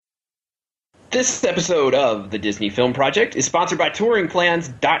This episode of the Disney Film Project is sponsored by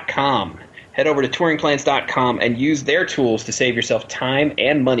TouringPlans.com. Head over to TouringPlans.com and use their tools to save yourself time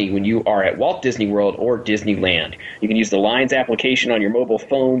and money when you are at Walt Disney World or Disneyland. You can use the Lines application on your mobile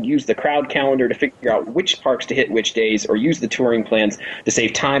phone, use the crowd calendar to figure out which parks to hit which days, or use the Touring Plans to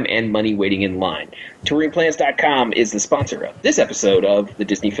save time and money waiting in line. TouringPlans.com is the sponsor of this episode of the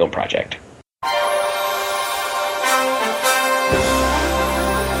Disney Film Project.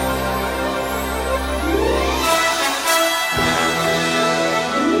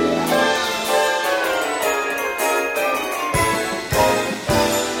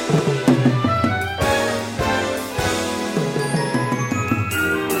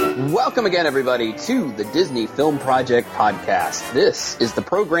 Welcome again, everybody, to the Disney Film Project podcast. This is the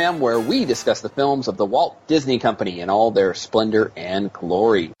program where we discuss the films of the Walt Disney Company in all their splendor and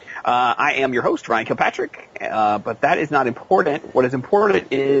glory. I am your host, Ryan Kilpatrick, but that is not important. What is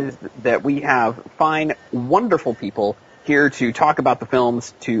important is that we have fine, wonderful people here to talk about the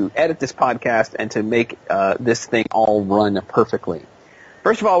films, to edit this podcast, and to make this thing all run perfectly.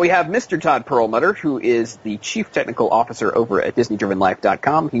 First of all, we have Mr. Todd Perlmutter, who is the Chief Technical Officer over at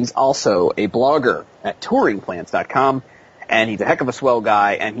DisneyDrivenLife.com. He's also a blogger at TouringPlans.com, and he's a heck of a swell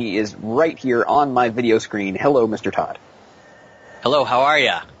guy, and he is right here on my video screen. Hello, Mr. Todd. Hello, how are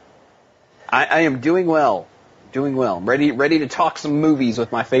ya? I am doing well. Doing well. I'm ready to talk some movies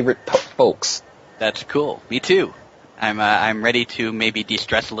with my favorite folks. That's cool. Me too. I'm ready to maybe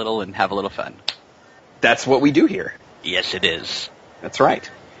de-stress a little and have a little fun. That's what we do here. Yes, it is. That's right.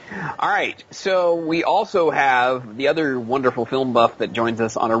 All right, so we also have the other wonderful film buff that joins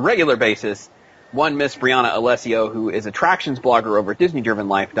us on a regular basis, one Miss Brianna Alessio, who is attractions blogger over at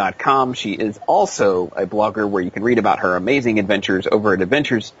DisneyDrivenLife.com. She is also a blogger where you can read about her amazing adventures over at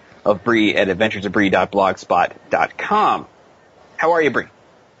Adventures of Bree at adventuresofbree.blogspot.com. How are you, Bree?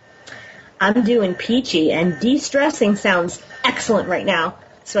 I'm doing peachy, and de-stressing sounds excellent right now,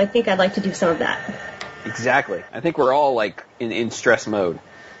 so I think I'd like to do some of that. Exactly. I think we're all like in stress mode,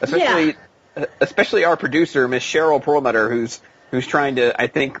 especially our producer, Miss Cheryl Perlmutter, who's trying to, I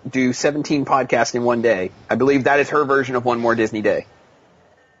think, do 17 podcasts in one day. I believe that is her version of One More Disney Day.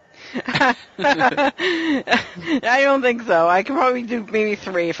 I don't think so. I could probably do maybe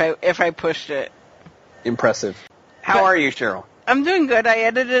 3 if I pushed it. Impressive. How are you, Cheryl? I'm doing good. I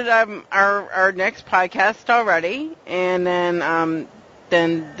edited our next podcast already, and then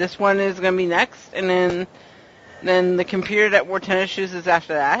this one is going to be next, and then the computer that wore tennis shoes is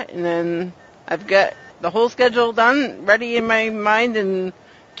after that, and then I've got the whole schedule done, ready in my mind, and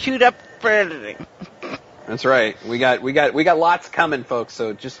queued up for editing. That's right. We got lots coming, folks.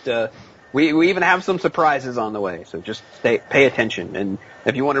 So just we even have some surprises on the way. So just pay attention. And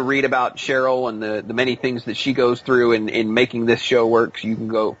if you want to read about Cheryl and the many things that she goes through in making this show work, you can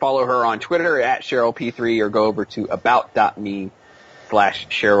go follow her on Twitter at CherylP3 or go over to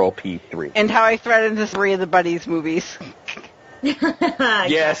about.me/CherylP3. And how I threatened to 3 of the Buddies movies.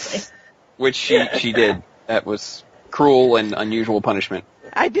 Yes, which she did. That was cruel and unusual punishment.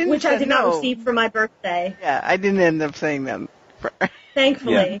 I did not receive for my birthday. Yeah, I didn't end up saying them.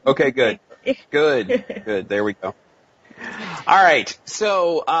 Thankfully. Yeah. Okay, good. Good. There we go. All right.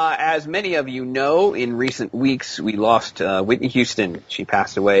 So, as many of you know, in recent weeks, we lost Whitney Houston. She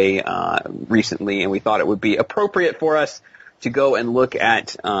passed away recently, and we thought it would be appropriate for us to go and look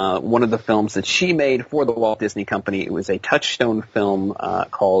at one of the films that she made for the Walt Disney Company. It was a touchstone film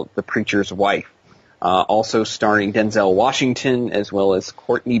called The Preacher's Wife, also starring Denzel Washington as well as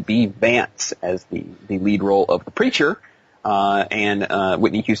Courtney B. Vance as the lead role of the preacher, and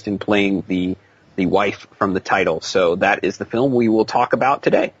Whitney Houston playing the wife from the title. So that is the film we will talk about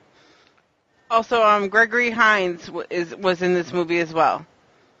today. Also, Gregory Hines was in this movie as well.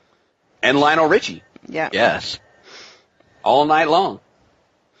 And Lionel Richie. Yeah. Yes. All night long.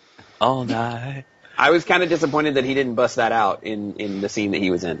 All night. I was kind of disappointed that he didn't bust that out in the scene that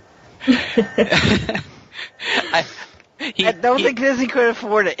he was in. I don't think Disney could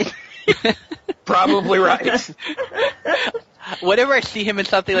afford it. Probably right. Whenever I see him in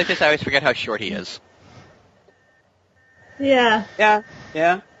something like this, I always forget how short he is. Yeah.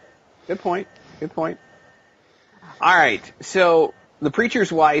 Yeah. Good point. All right. So, The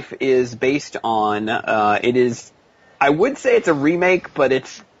Preacher's Wife is based on, I would say it's a remake, but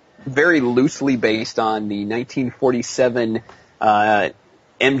it's very loosely based on the 1947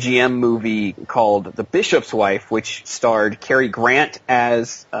 MGM movie called The Bishop's Wife, which starred Cary Grant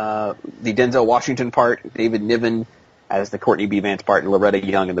as the Denzel Washington part, David Niven as the Courtney B. Vance part, and Loretta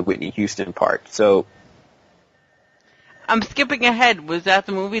Young in the Whitney Houston part. So, I'm skipping ahead. Was that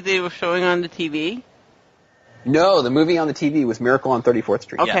the movie they were showing on the TV? No, the movie on the TV was Miracle on 34th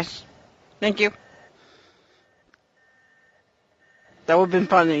Street. Okay. Yes. Thank you. That would have been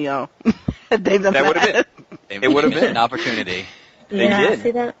funny, yo. Had they done That would have been. It would have been an opportunity. They Yeah, did.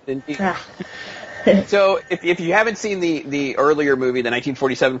 see that? Indeed. Ah. So if you haven't seen the earlier movie, the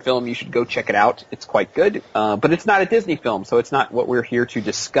 1947 film, you should go check it out. It's quite good, but it's not a Disney film, so it's not what we're here to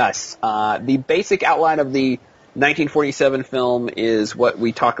discuss. The basic outline of the 1947 film is what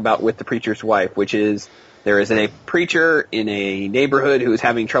we talk about with The Preacher's Wife, which is there is a preacher in a neighborhood who is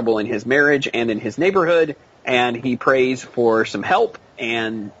having trouble in his marriage and in his neighborhood, and he prays for some help,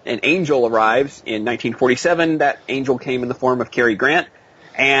 and an angel arrives in 1947. That angel came in the form of Cary Grant.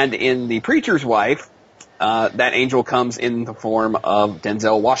 And in The Preacher's Wife, that angel comes in the form of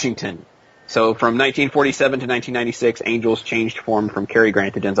Denzel Washington. So from 1947 to 1996, angels changed form from Cary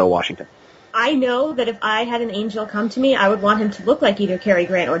Grant to Denzel Washington. I know that if I had an angel come to me, I would want him to look like either Cary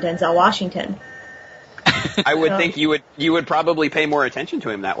Grant or Denzel Washington. I would think you would probably pay more attention to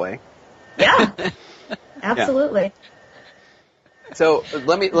him that way. Yeah, absolutely. So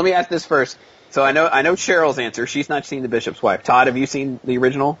let me ask this first. So I know Cheryl's answer. She's not seen The Bishop's Wife. Todd, have you seen the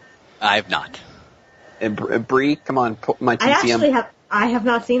original? I have not. And Bree, come on, put my TCM. I have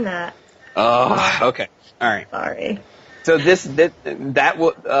not seen that. Oh, okay, all right. Sorry. So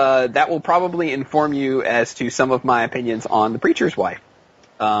that will probably inform you as to some of my opinions on The Preacher's Wife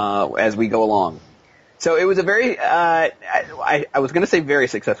as we go along. So it was a very I was going to say very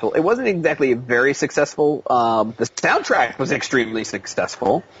successful. It wasn't exactly very successful. The soundtrack was extremely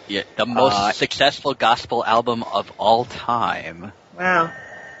successful. Yeah, the most successful gospel album of all time. Wow.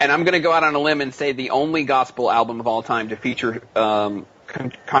 And I'm going to go out on a limb and say the only gospel album of all time to feature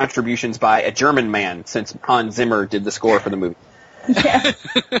contributions by a German man, since Hans Zimmer did the score for the movie. Yeah.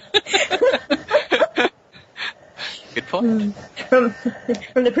 Good point.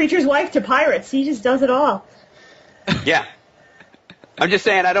 From The Preacher's Wife to Pirates, he just does it all. Yeah. I'm just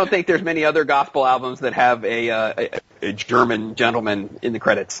saying, I don't think there's many other gospel albums that have a German gentleman in the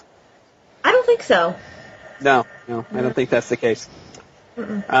credits. I don't think so. No, I don't think that's the case.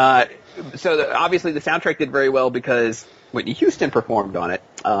 Obviously the soundtrack did very well because Whitney Houston performed on it,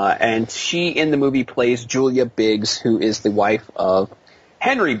 and she in the movie plays Julia Biggs, who is the wife of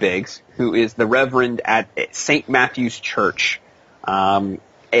Henry Biggs, who is the reverend at St. Matthew's Church. And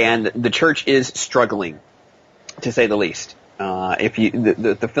the church is struggling, to say the least.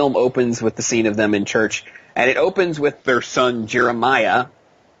 The film opens with the scene of them in church, and it opens with their son Jeremiah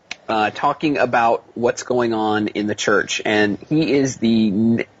talking about what's going on in the church. And he is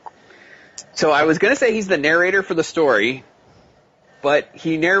so I was going to say he's the narrator for the story, but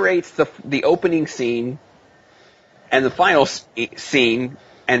he narrates the opening scene and the final scene,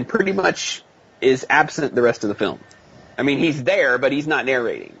 and pretty much is absent the rest of the film. I mean, he's there, but he's not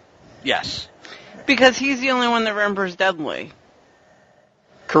narrating. Yes. Because he's the only one that remembers Dudley.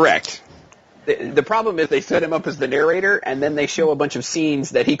 Correct. The problem is they set him up as the narrator, and then they show a bunch of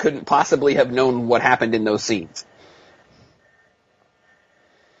scenes that he couldn't possibly have known what happened in those scenes.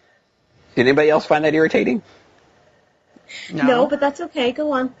 Did anybody else find that irritating? No, but that's okay.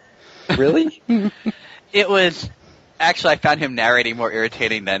 Go on. Really? It was... Actually, I found him narrating more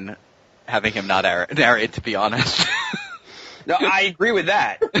irritating than having him not narrate, to be honest. No, I agree with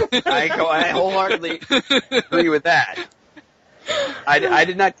that. I wholeheartedly agree with that. I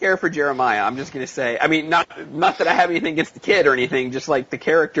did not care for Jeremiah. I'm just going to say, I mean, not that I have anything against the kid or anything, just like the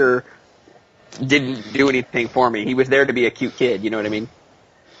character didn't do anything for me. He was there to be a cute kid, you know what I mean?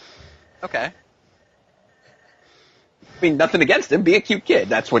 Okay. I mean, nothing against him. Be a cute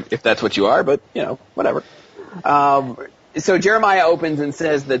kid. If that's what you are, but, whatever. So Jeremiah opens and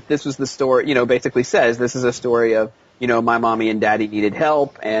says that this was the story, basically says this is a story of, my mommy and daddy needed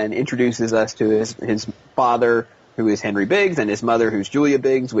help, and introduces us to his father, who is Henry Biggs, and his mother, who's Julia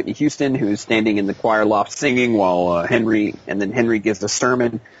Biggs, Whitney Houston, who's standing in the choir loft singing while Henry gives a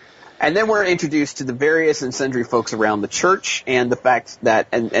sermon. And then we're introduced to the various and sundry folks around the church, and the fact that,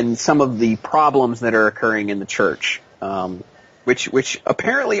 and some of the problems that are occurring in the church, which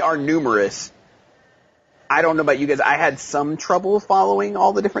apparently are numerous. I don't know about you guys. I had some trouble following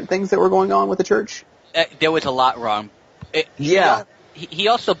all the different things that were going on with the church. There was a lot wrong. Yeah. He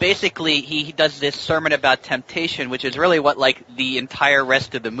also basically, he does this sermon about temptation, which is really what, the entire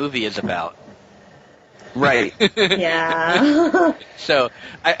rest of the movie is about. Right. Yeah. So,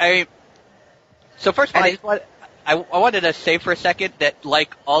 so first of all, I wanted to say for a second that,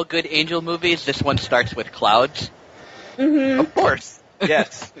 like all good angel movies, this one starts with clouds. Mm-hmm. Of course.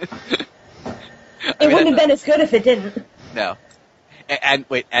 Yes. It wouldn't have been as good if it didn't. No.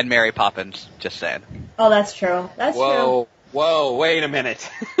 And Mary Poppins, just saying. Oh, that's true. That's true. Whoa, wait a minute.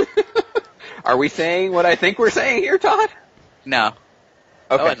 Are we saying what I think we're saying here, Todd? No.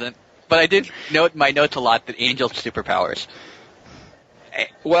 Okay. I wasn't. But I did note in my notes a lot that angels have superpowers.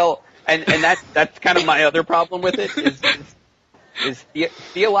 Well, and that's kind of my other problem with it is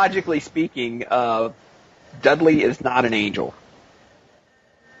theologically speaking, Dudley is not an angel.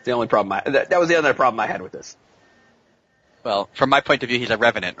 It's the only problem that was the other problem I had with this. Well, from my point of view, he's a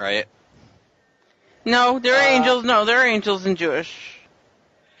revenant, right? No, there are angels. No, there are angels in Jewish.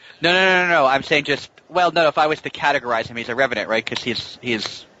 No. I'm saying no. If I was to categorize him, he's a revenant, right? Because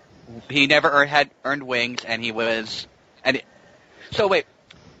he never had earned wings, and he was. So wait,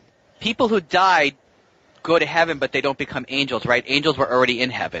 people who died go to heaven, but they don't become angels, right? Angels were already in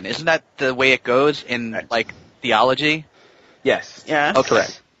heaven. Isn't that the way it goes in like theology? Yes. Yeah. Oh,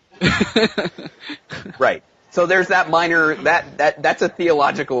 correct. Right. So there's that minor that's a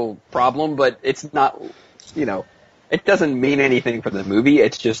theological problem, but it's not, it doesn't mean anything for the movie.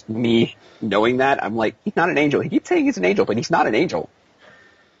 It's just me knowing that. I'm like, he's not an angel. He keeps saying he's an angel, but he's not an angel.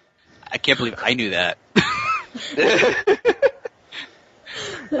 I can't believe I knew that.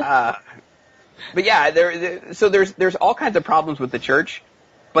 But yeah, so there's all kinds of problems with the church,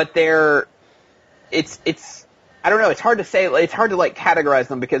 but it's I don't know. It's hard to say. It's hard to like categorize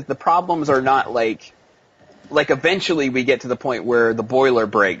them because the problems are not like eventually we get to the point where the boiler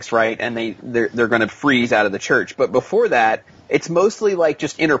breaks, right? And they're going to freeze out of the church. But before that, it's mostly like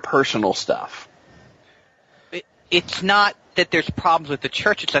just interpersonal stuff. It's not that there's problems with the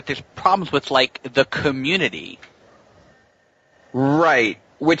church. It's that there's problems with like the community. Right.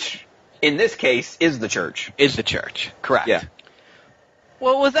 Which in this case is the church. Is the church. Correct. Yeah.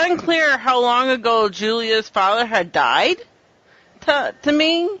 Well, it was unclear how long ago Julia's father had died to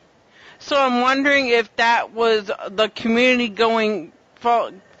me. So I'm wondering if that was the community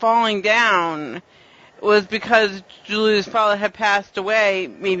falling down was because Julia's father had passed away,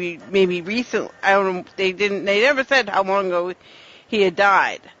 maybe recently. I don't know. They never said how long ago he had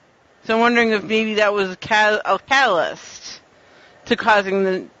died. So I'm wondering if maybe that was a catalyst to causing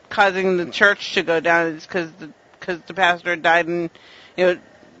the church to go down, because the pastor had died, and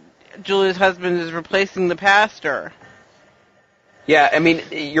Julia's husband is replacing the pastor. Yeah, I mean,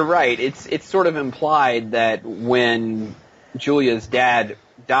 you're right. It's sort of implied that when Julia's dad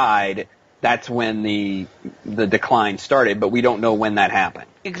died, that's when the decline started, but we don't know when that happened.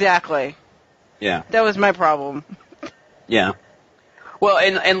 Exactly. Yeah. That was my problem. Yeah. Well,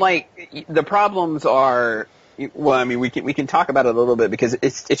 and like the problems are, well, I mean, we can talk about it a little bit because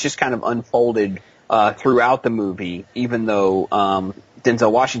it's just kind of unfolded throughout the movie, even though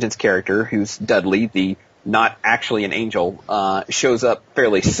Denzel Washington's character, who's Dudley, the not actually an angel, shows up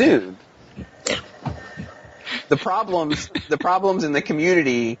fairly soon. The problems in the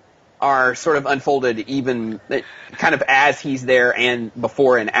community are sort of unfolded even kind of as he's there and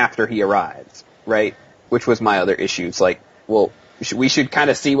before and after he arrives, right? Which was my other issue. It's like, well, we should kind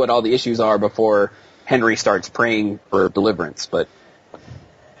of see what all the issues are before Henry starts praying for deliverance, but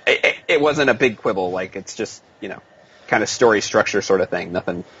it wasn't a big quibble. Like, it's just, kind of story structure sort of thing.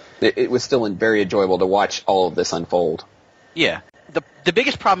 Nothing. It was still very enjoyable to watch all of this unfold. Yeah. The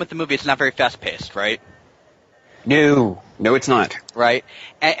biggest problem with the movie is it's not very fast-paced, right? No, it's not. Right?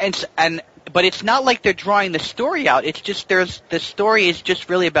 But it's not like they're drawing the story out. It's just the story is just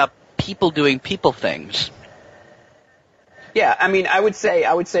really about people doing people things. Yeah, I mean, I would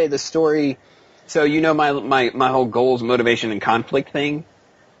say the story. So my whole goals, motivation, and conflict thing.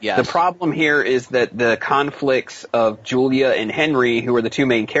 Yes. The problem here is that the conflicts of Julia and Henry, who are the two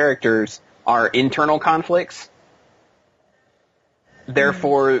main characters, are internal conflicts.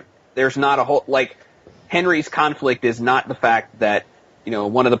 Therefore, there's not a whole Henry's conflict is not the fact that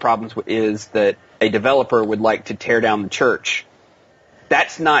one of the problems is that a developer would like to tear down the church.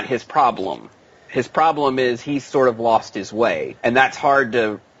 That's not his problem. His problem is he's sort of lost his way, and that's hard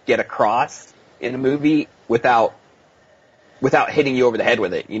to get across in a movie without hitting you over the head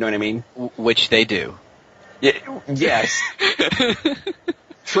with it. You know what I mean? Which they do. Yeah, yes.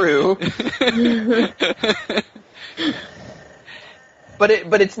 True.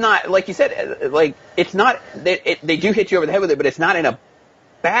 But it's not, like you said, it's not, they do hit you over the head with it, but it's not in a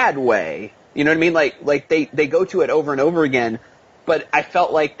bad way. You know what I mean? Like they go to it over and over again, but I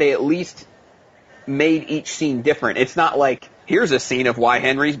felt like they at least made each scene different. It's not like, here's a scene of why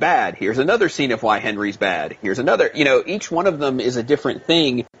Henry's bad. Here's another scene of why Henry's bad. Here's another. Each one of them is a different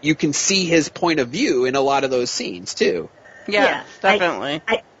thing. You can see his point of view in a lot of those scenes, too. Yeah, definitely.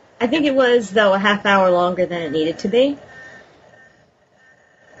 I think it was, though, a half hour longer than it needed to be.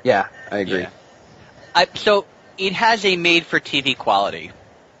 Yeah, I agree. Yeah. So it has a made-for-TV quality.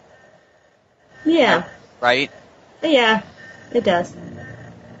 Yeah. Right? Yeah, it does.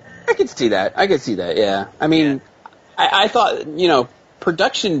 I could see that, yeah. I mean, I thought,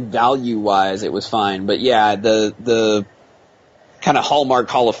 production value-wise, it was fine. But yeah, the kind of Hallmark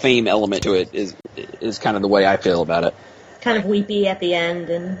Hall of Fame element to it is kind of the way I feel about it. Kind of weepy at the end,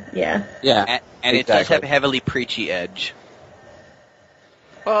 and yeah. Yeah. And it does have a heavily preachy edge.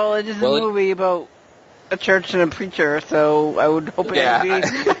 Well, it is a movie about a church and a preacher, so I would hope it would be.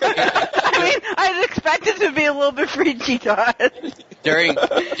 I mean, I'd expect it to be a little bit preachy, Todd.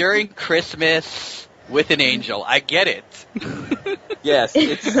 During Christmas with an angel. I get it. Yes,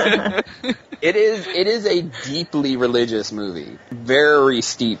 it is a deeply religious movie, very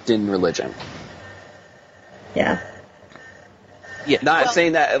steeped in religion. Yeah. Yeah. Not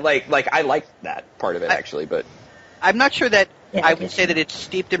saying that like I like that part of it actually, but I'm not sure that Yeah, I would say that it's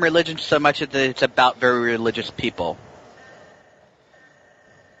steeped in religion so much that it's about very religious people.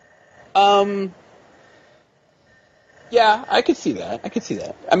 Yeah, I could see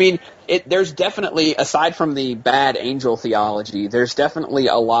that. I mean, there's definitely, aside from the bad angel theology, there's definitely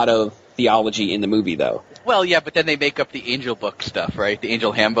a lot of theology in the movie, though. Well, yeah, but then they make up the angel book stuff, right? The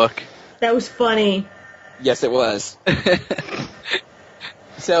angel handbook. That was funny. Yes, it was.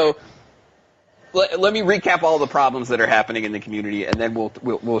 So, let me recap all the problems that are happening in the community, and then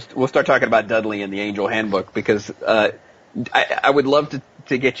we'll start talking about Dudley and the angel handbook, because I would love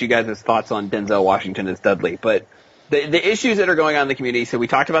to get you guys' thoughts on Denzel Washington as Dudley, but the issues that are going on in the community. So we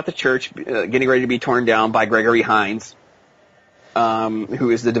talked about the church getting ready to be torn down by Gregory Hines,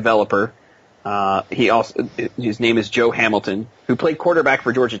 who is the developer. His name is Joe Hamilton, who played quarterback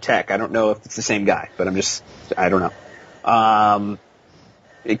for Georgia Tech. I don't know if it's the same guy, but I don't know.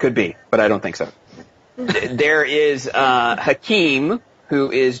 It could be, but I don't think so. There is Hakeem, who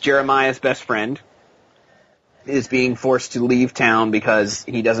is Jeremiah's best friend, is being forced to leave town because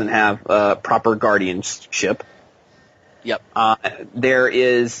he doesn't have proper guardianship. Yep. There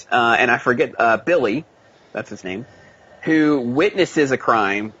is, and I forget, Billy, that's his name, who witnesses a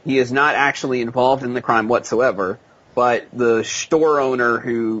crime. He is not actually involved in the crime whatsoever, but the store owner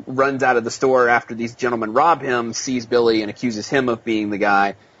who runs out of the store after these gentlemen rob him sees Billy and accuses him of being the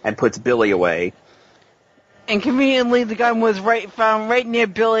guy and puts Billy away. And conveniently, the gun was found right near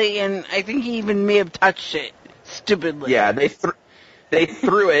Billy, and I think he even may have touched it stupidly. Yeah, they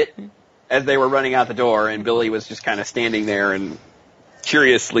threw it as they were running out the door, and Billy was just kind of standing there and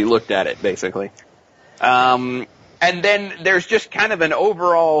curiously looked at it, basically. And then there's just kind of an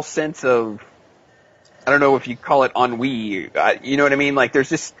overall sense of, I don't know if you call it ennui, you know what I mean? Like, there's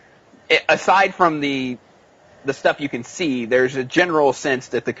just, aside from the stuff you can see, there's a general sense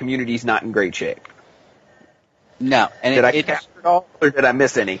that the community's not in great shape. No. And did I capture it all, or did I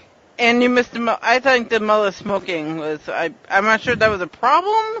miss any? And you missed I think the mother smoking was, I'm not sure if that was a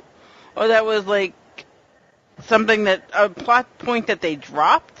problem, or that was, like, something a plot point that they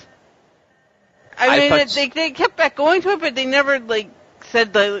dropped. I mean, they kept back going to it, but they never, like,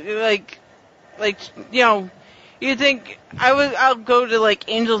 said, like, you know, you think, I'll go to, like,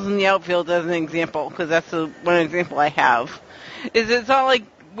 Angels in the Outfield as an example, because that's the one example I have. It's not like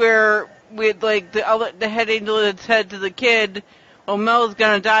where, with, like, the head angel had said to the kid, well, Mel's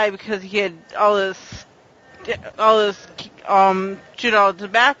gonna die because he had all this chewed out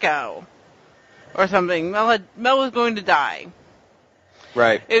tobacco, or something. Mel was going to die.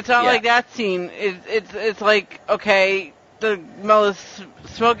 Right. It's not like that scene. It's like, okay, Mel is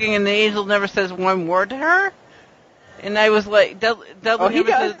smoking and the angel never says one word to her. And I was like, Dudley he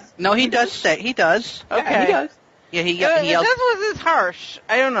does. No, he does say, he does. Okay. Yeah, he does. Yeah, he this was as harsh.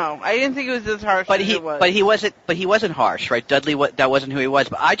 I don't know. I didn't think it was as harsh as it was. But he wasn't harsh, right? Dudley, that wasn't who he was.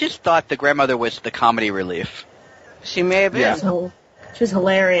 But I just thought the grandmother was the comedy relief. She may have been. Yeah. She was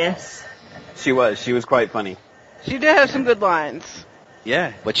hilarious. She was quite funny. She did have some good lines.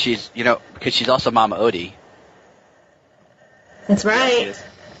 Yeah, but she's, because she's also Mama Odie. That's right. Yeah, she is.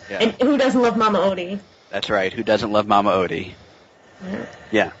 Yeah. And who doesn't love Mama Odie? That's right. Who doesn't love Mama Odie?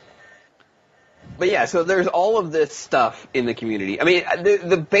 Yeah. But yeah, so there's all of this stuff in the community. I mean,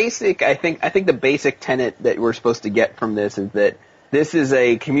 the basic, I think the basic tenet that we're supposed to get from this is that this is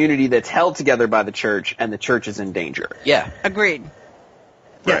a community that's held together by the church, and the church is in danger. Yeah. Agreed.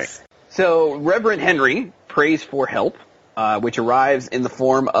 Yes. Right. So Reverend Henry prays for help, which arrives in the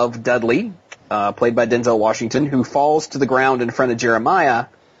form of Dudley, played by Denzel Washington, who falls to the ground in front of Jeremiah,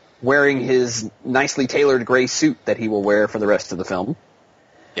 wearing his nicely tailored gray suit that he will wear for the rest of the film.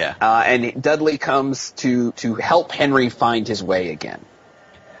 Yeah. And Dudley comes to help Henry find his way again.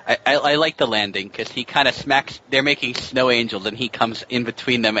 I like the landing, because he kind of smacks, they're making snow angels, and he comes in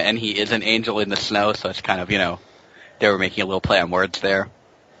between them, and he is an angel in the snow, so it's kind of, they were making a little play on words there.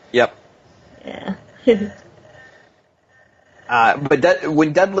 Yep. Yeah. But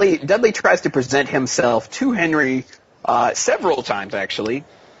when Dudley tries to present himself to Henry several times, actually.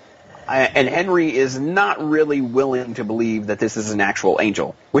 And Henry is not really willing to believe that this is an actual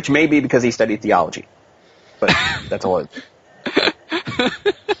angel, which may be because he studied theology. But that's all it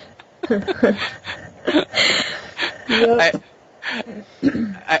is.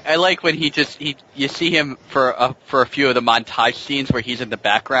 I like when you see him for a few of the montage scenes where he's in the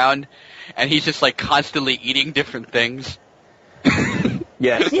background, and he's just like constantly eating different things.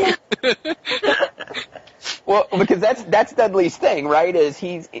 Yes. Yeah. Well, because that's Dudley's thing, right?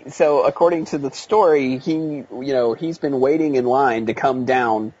 So according to the story, he's been waiting in line to come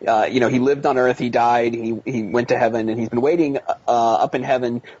down. He lived on Earth, he died, he went to heaven, and he's been waiting up in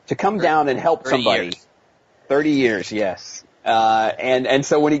heaven to come down and help 30 somebody. years. 30 years, yes. And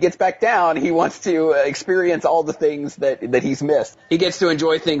so when he gets back down, he wants to experience all the things that he's missed. He gets to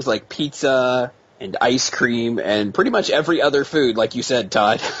enjoy things like pizza and ice cream and pretty much every other food, like you said,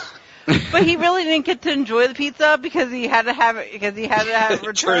 Todd. But he really didn't get to enjoy the pizza because he had to have it,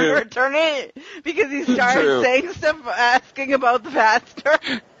 return it, because he started saying stuff, asking about the pastor.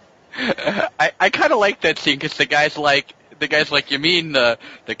 I kind of like that scene because the guy's like, you mean the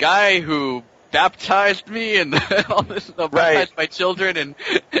guy who baptized me and all this, baptized my children, and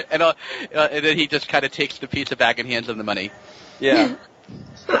then he just kind of takes the pizza back and hands him the money. Yeah.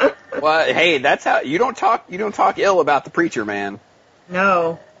 Well, hey, that's how you don't talk ill about the preacher, man.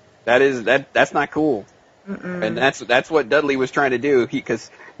 No. That's not cool. Mm-mm. And that's what Dudley was trying to do. Because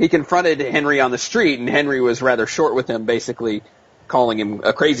he confronted Henry on the street, and Henry was rather short with him, basically calling him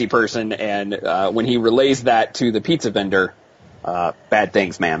a crazy person. And when he relays that to the pizza vendor, bad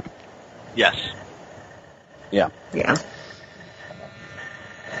things, man. Yes. Yeah. Yeah.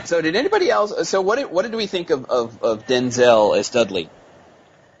 So did anybody else? So what did we think of Denzel as Dudley?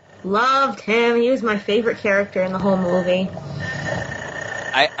 Loved him. He was my favorite character in the whole movie.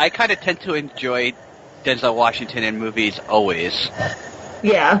 I kind of tend to enjoy Denzel Washington in movies always.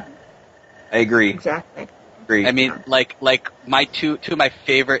 Yeah. I agree. Exactly. Agree. I mean, like my two of my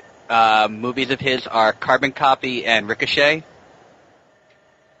favorite movies of his are Carbon Copy and Ricochet.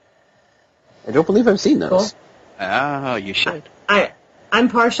 I don't believe I've seen those. Cool. Oh, you should. I'm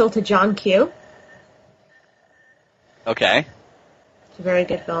partial to John Q. Okay. It's a very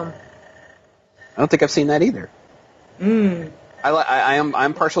good film. I don't think I've seen that either. Mm.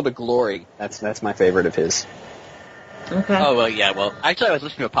 I'm partial to Glory. That's my favorite of his. Okay. Oh well, yeah. Well, actually, I was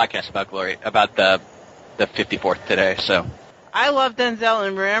listening to a podcast about Glory, about the 54th today. So I love Denzel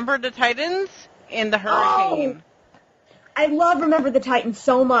and Remember the Titans and the Hurricane. Oh, I love Remember the Titans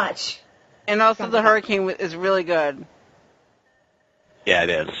so much. And also the Hurricane is really good. yeah, it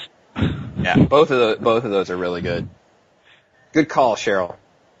is. Yeah, both of those are really good. Good call, Cheryl.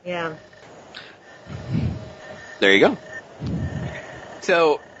 Yeah. There you go.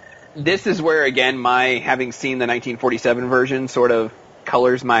 So, this is where, again, my having seen the 1947 version sort of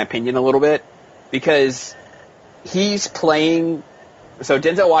colors my opinion a little bit, because he's playing... So,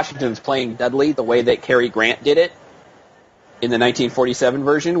 Denzel Washington's playing Dudley the way that Cary Grant did it in the 1947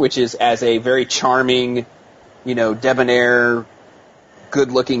 version, which is as a very charming, debonair,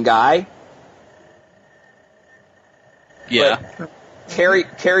 good-looking guy. Yeah. But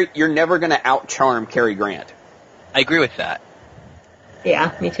Cary, you're never going to out-charm Cary Grant. I agree with that.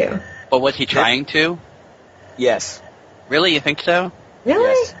 Yeah, me too. But was he trying to? Yes. Really? You think so?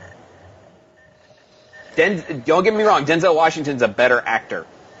 Really? Yes. Don't get me wrong, Denzel Washington's a better actor.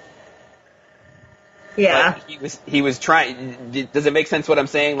 Yeah. But he was trying... Does it make sense what I'm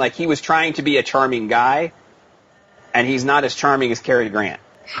saying? Like, he was trying to be a charming guy, and he's not as charming as Cary Grant.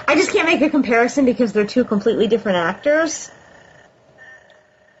 I just can't make a comparison because they're two completely different actors.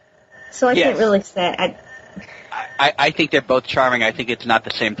 So I can't really say... I think they're both charming. I think it's not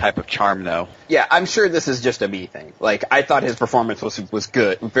the same type of charm, though. Yeah, I'm sure this is just a me thing. Like, I thought his performance was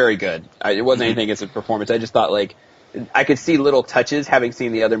good, very good. It wasn't anything against his performance. I just thought, like, I could see little touches, having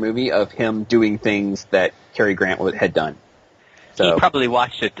seen the other movie, of him doing things that Cary Grant had done. So, He probably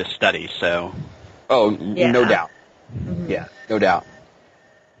watched it to study, so... Oh, Yeah. no doubt. Mhm. Yeah, no doubt.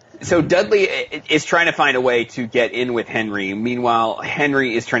 So Dudley is trying to find a way to get in with Henry. Meanwhile,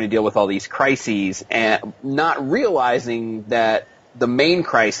 Henry is trying to deal with all these crises and not realizing that the main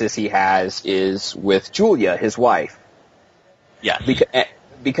crisis he has is with Julia, his wife. Yes.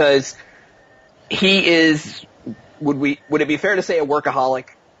 Because he is, would it be fair to say, a workaholic?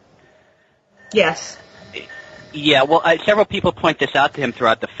 Yes. Yeah, well, several people point this out to him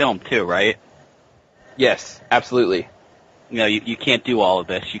throughout the film, too, right? Yes, absolutely. You can't do all of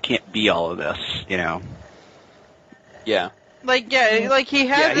this. You can't be all of this, Yeah. Like he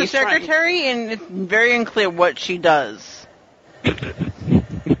has a secretary, and it's very unclear what she does.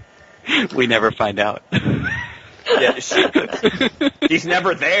 We never find out. Yeah, she's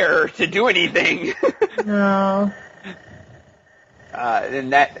never there to do anything. No.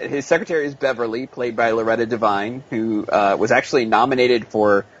 And that his secretary is Beverly, played by Loretta Devine, who was actually nominated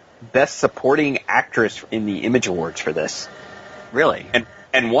for Best Supporting Actress in the Image Awards for this. Really?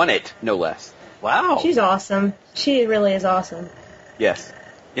 And won it, no less. Wow. She's awesome. She really is awesome. Yes.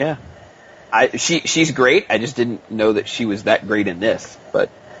 Yeah. She's great. I just didn't know that she was that great in this. But,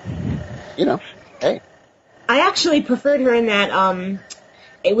 hey. I actually preferred her in that,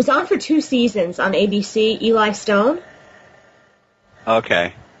 it was on for 2 seasons on ABC, Eli Stone.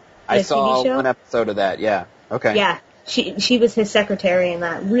 Okay. I The saw TV show? one episode of that, yeah. Okay. Yeah, she was his secretary in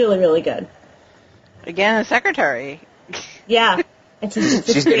that. Really, really good. Again, a secretary. Yeah.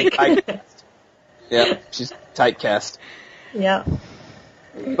 She's getting typecast. Yeah, she's typecast. Yeah.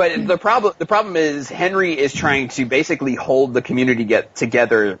 But the problem is Henry is trying to basically hold the community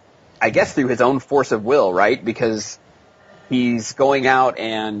together, I guess through his own force of will, right? Because he's going out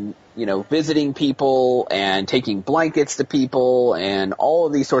and, visiting people and taking blankets to people and all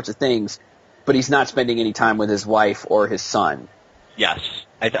of these sorts of things, but he's not spending any time with his wife or his son. Yes.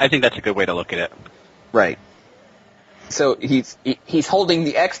 I think that's a good way to look at it. Right. So he's holding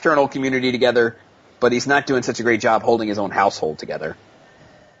the external community together, but he's not doing such a great job holding his own household together.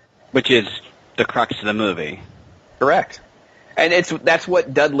 Which is the crux of the movie. Correct. And that's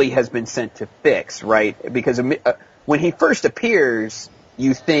what Dudley has been sent to fix, right? Because when he first appears,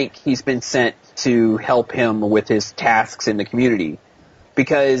 you think he's been sent to help him with his tasks in the community.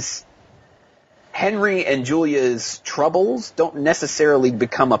 Because Henry and Julia's troubles don't necessarily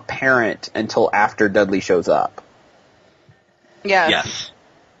become apparent until after Dudley shows up. Yes.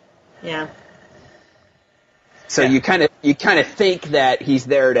 Yeah. So you kind of think that he's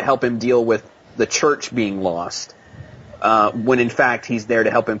there to help him deal with the church being lost, when in fact he's there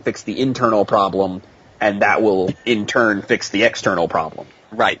to help him fix the internal problem, and that will in turn fix the external problem.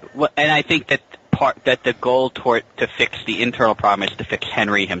 Right. Well, and I think that the goal to fix the internal problem is to fix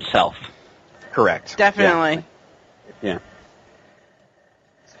Henry himself. Correct. Definitely. Yeah.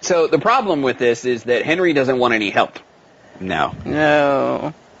 So the problem with this is that Henry doesn't want any help.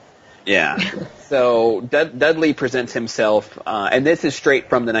 No. Yeah. So Dudley presents himself, and this is straight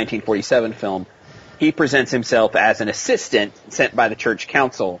from the 1947 film. He presents himself as an assistant sent by the church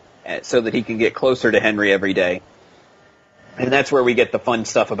council so that he can get closer to Henry every day. And that's where we get the fun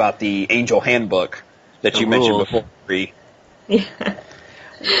stuff about the angel handbook that you mentioned before. Yeah.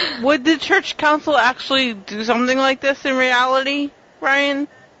 Would the church council actually do something like this in reality, Ryan?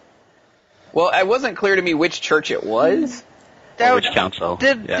 Well, it wasn't clear to me which church it was. Which council?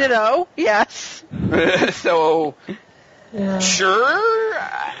 Ditto, yes. So, Yeah. sure.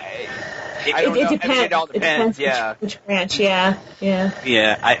 I don't know. It depends. I mean, it all depends. Which branch? Yeah.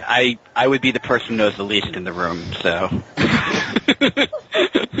 Yeah, I would be the person who knows the least in the room, so.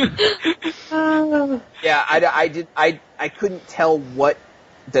 Yeah, I couldn't tell what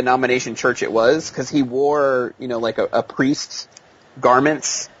denomination church it was because he wore, like a priest's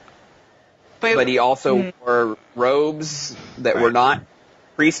garments, but he also wore robes that were not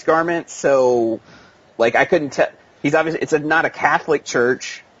priest garments. So, I couldn't tell. He's obviously it's not a Catholic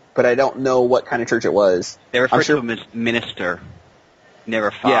church, but I don't know what kind of church it was. They refer to him as minister, never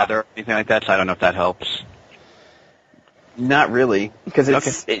father, or anything like that. So I don't know if that helps. Not really, because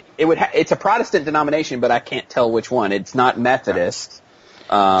it's a Protestant denomination, but I can't tell which one. It's not Methodist.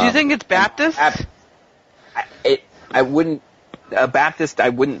 Do you think it's Baptist? I wouldn't. A Baptist, I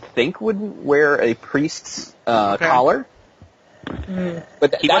wouldn't think would wear a priest's collar. Mm.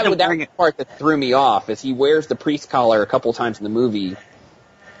 But that was the part that threw me off, is he wears the priest collar a couple times in the movie,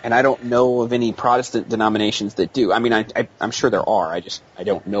 and I don't know of any Protestant denominations that do. I mean, I'm sure there are. I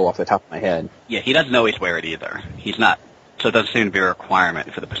don't know off the top of my head. Yeah, he doesn't always wear it either. He's not. So it doesn't seem to be a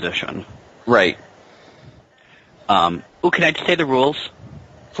requirement for the position. Right. Can I just say the rules?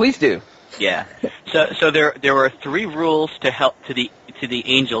 Please do. Yeah. So there were 3 rules to help to the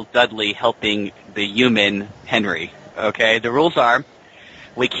angel Dudley helping the human Henry. Okay. The rules are: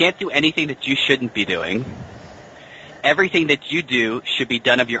 we can't do anything that you shouldn't be doing. Everything that you do should be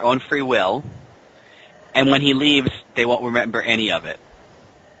done of your own free will. And when he leaves, they won't remember any of it.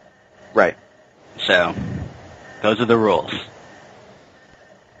 Right. So, those are the rules.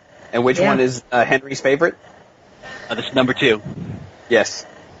 And which one is Henry's favorite? This is number 2. Yes.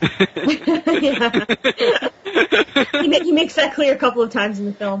 Yeah. He makes that clear a couple of times in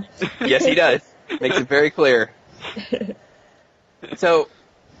the film. Yes, he does. Makes it very clear. So,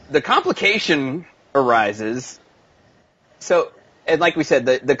 the complication arises. So, and like we said,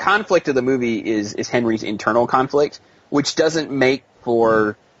 the conflict of the movie is Henry's internal conflict, which doesn't make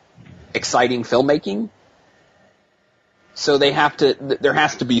for exciting filmmaking. So they have to. There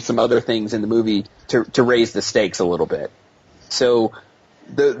has to be some other things in the movie to raise the stakes a little bit. So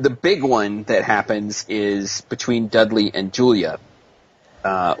the big one that happens is between Dudley and Julia,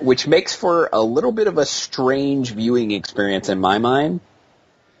 which makes for a little bit of a strange viewing experience in my mind,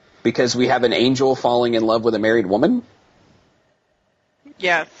 because we have an angel falling in love with a married woman.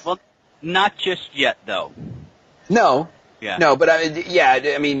 Yes. Well, not just yet, though. No. Yeah. No, but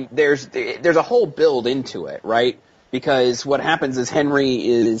I mean, there's a whole build into it, right? Because what happens is Henry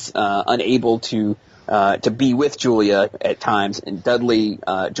is unable to be with Julia at times, and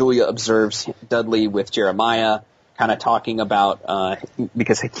Julia observes Dudley with Jeremiah, kind of talking about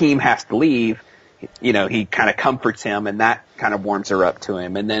because Hakeem has to leave. He kind of comforts him, and that kind of warms her up to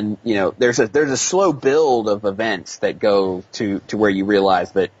him. And then, there's a slow build of events that go to where you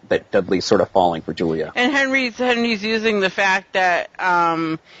realize that Dudley's sort of falling for Julia. And Henry's using the fact that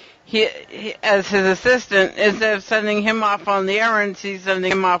he as his assistant, instead of sending him off on the errands, he's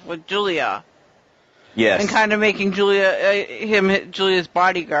sending him off with Julia. Yes. And kind of making Julia's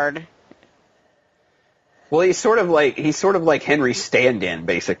bodyguard. Well, he's sort of like Henry's stand-in,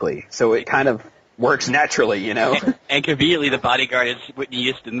 basically. So it kind of works naturally, And conveniently, the bodyguard is Whitney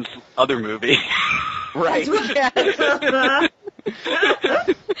Houston's other movie. Right. That's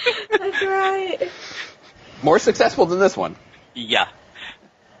right. More successful than this one. Yeah.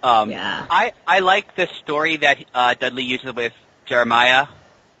 Yeah. I like the story that Dudley uses with Jeremiah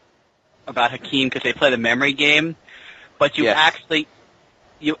about Hakeem, because they play the memory game, but he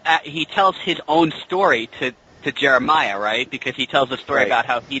tells his own story to Jeremiah, right? Because he tells a story about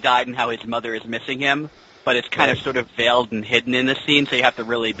how he died and how his mother is missing him, but it's kind of sort of veiled and hidden in the scene, so you have to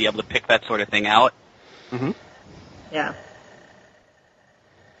really be able to pick that sort of thing out. Mm-hmm. Yeah.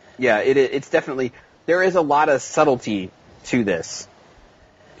 Yeah, it's definitely, there is a lot of subtlety to this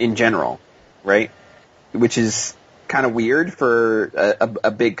in general, right? Which is kind of weird for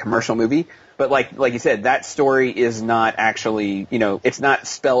a big commercial movie. But like you said, that story is not actually, it's not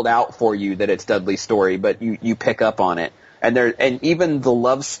spelled out for you that it's Dudley's story, but you pick up on it. And even the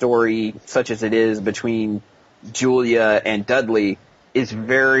love story, such as it is between Julia and Dudley, is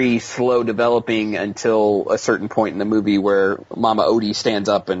very slow developing until a certain point in the movie where Mama Odie stands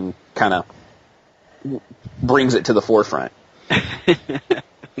up and kind of brings it to the forefront.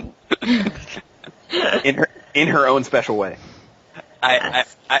 in her own special way. I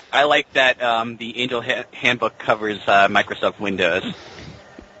like that the Angel Handbook covers Microsoft Windows.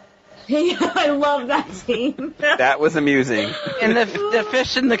 Yeah, I love that scene. That was amusing. And the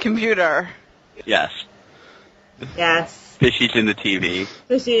fish in the computer. Yes. Yes. Fishies in the TV.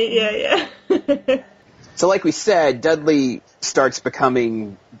 Yeah. So like we said, Dudley starts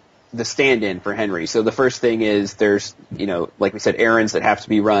becoming the stand-in for Henry. So the first thing is there's, like we said, errands that have to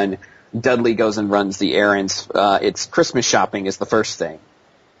be run. Dudley goes and runs the errands. It's Christmas shopping is the first thing.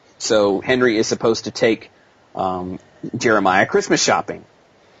 So Henry is supposed to take Jeremiah Christmas shopping,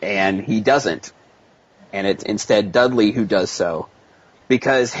 and he doesn't. And it's instead Dudley who does so,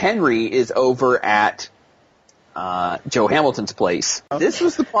 because Henry is over at Joe Hamilton's place. This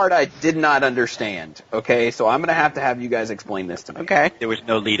was the part I did not understand, okay? So I'm going to have you guys explain this to me. Okay. There was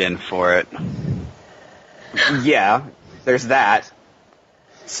no lead-in for it. Yeah, there's that.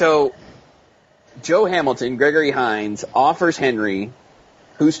 So Joe Hamilton, Gregory Hines, offers Henry,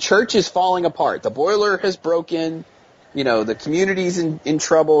 whose church is falling apart. The boiler has broken. The community's in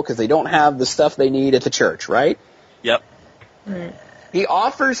trouble because they don't have the stuff they need at the church, right? Yep. Right. He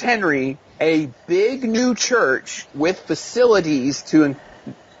offers Henry a big new church with facilities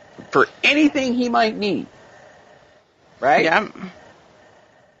for anything he might need. Right? Yeah.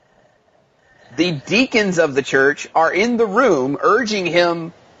 The deacons of the church are in the room urging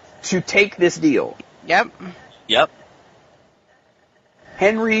him to take this deal. Yep.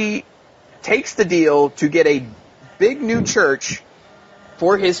 Henry takes the deal to get a big new church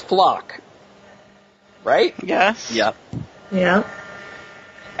for his flock. Right? Yes. Yep. Yeah.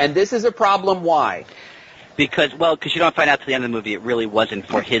 And this is a problem. Why? Because you don't find out till the end of the movie it really wasn't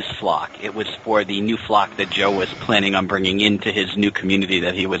for his flock. It was for the new flock that Joe was planning on bringing into his new community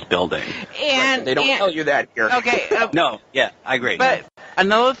that he was building. And they don't tell you that here. Okay. No, yeah, I agree. But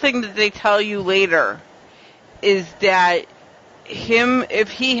another thing that they tell you later is that if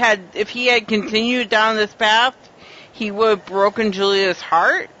he had continued down this path, he would have broken Julia's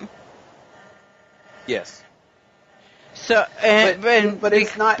heart. Yes. So, but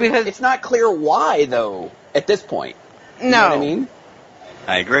it's not because it's not clear why though at this point. No. You know what I mean?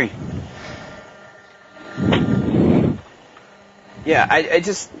 I agree. Yeah, I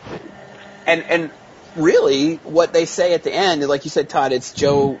just and really what they say at the end, like you said, Todd, it's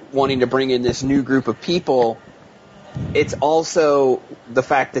Joe wanting to bring in this new group of people it's also the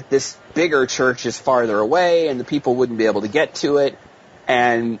fact that this bigger church is farther away and the people wouldn't be able to get to it.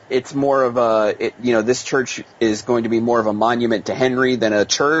 And it's more of this church is going to be more of a monument to Henry than a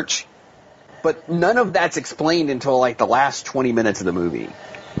church. But none of that's explained until like the last 20 minutes of the movie.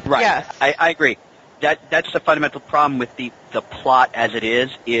 Right. Yes. I agree. That's the fundamental problem with the plot as it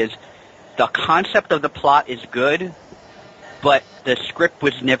is the concept of the plot is good, but the script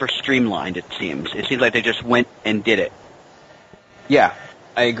was never streamlined, it seems. It seems like they just went and did it. Yeah,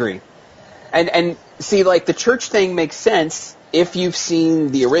 I agree. And see, like, the church thing makes sense if you've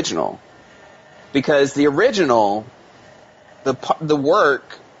seen the original. Because the original, the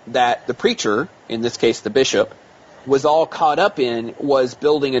work that the preacher, in this case the bishop, was all caught up in was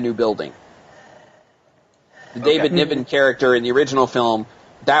building a new building. The David Niven character in the original film,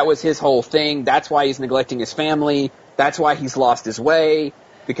 that was his whole thing. That's why he's neglecting his family. That's why he's lost his way,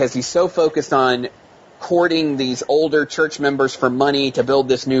 because he's so focused on courting these older church members for money to build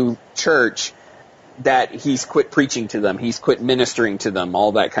this new church that he's quit preaching to them. He's quit ministering to them,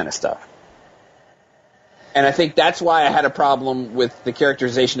 all that kind of stuff. And I think that's why I had a problem with the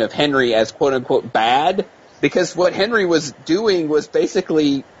characterization of Henry as quote-unquote bad, because what Henry was doing was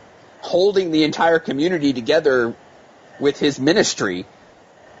basically holding the entire community together with his ministry.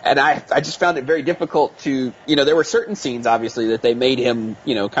 And I just found it very difficult to, there were certain scenes, obviously, that they made him,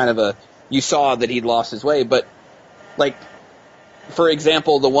 kind of you saw that he'd lost his way. But, like, for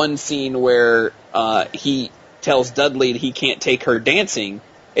example, the one scene where he tells Dudley that he can't take her dancing,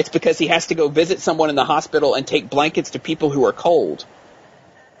 it's because he has to go visit someone in the hospital and take blankets to people who are cold.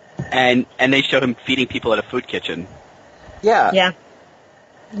 And they showed him feeding people at a food kitchen. Yeah. Yeah.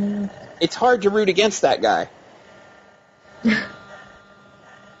 It's hard to root against that guy.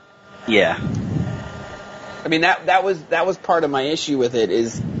 Yeah. I mean, that was part of my issue with it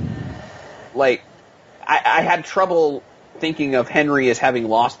is, like, I had trouble thinking of Henry as having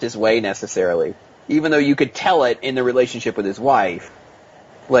lost his way necessarily, even though you could tell it in the relationship with his wife.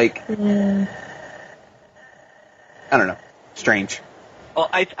 Like, I don't know. Strange. Well,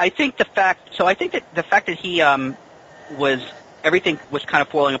 I think the fact that he everything was kind of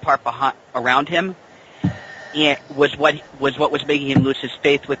falling apart around him, was what was making him lose his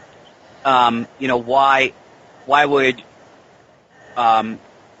faith with, why would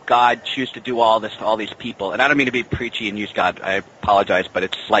God choose to do all this to all these people? And I don't mean to be preachy and use God. I apologize, but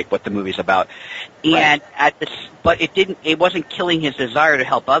it's like what the movie's about. And right. But it wasn't killing his desire to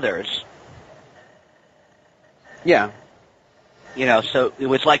help others. Yeah. So it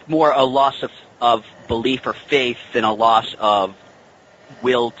was like more a loss of belief or faith than a loss of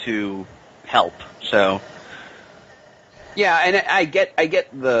will to help. So. Yeah, and I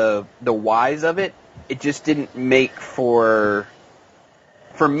get the whys of it. It just didn't make for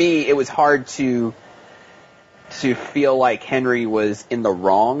me. It was hard to feel like Henry was in the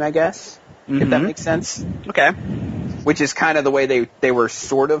wrong, I guess, if that makes sense. Okay. Which is kind of the way they were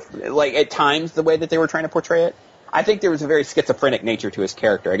sort of, like, at times the way that they were trying to portray it. I think there was a very schizophrenic nature to his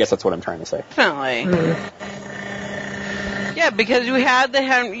character. I guess that's what I'm trying to say. Definitely. Yeah, because you have the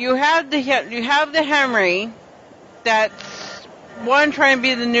Henry that's one trying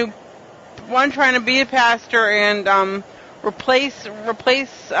to be a pastor and replace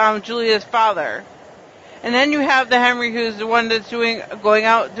Julia's father, and then you have the Henry who's the one that's going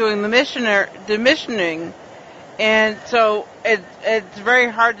out doing the missioning, and so it's very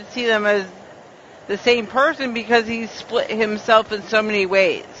hard to see them as the same person because he's split himself in so many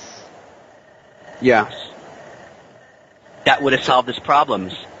ways. Yeah. That would have solved his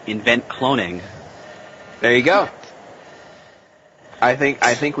problems. Invent cloning. There you go. I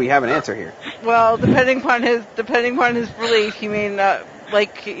think we have an answer here. Well, depending upon his belief, he may not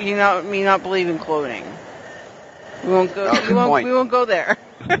believe in cloning. We won't go. We won't go there.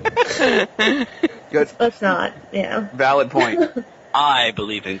 Good. Let's not. Yeah. Valid point. I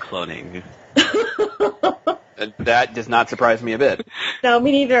believe in cloning. That does not surprise me a bit. No,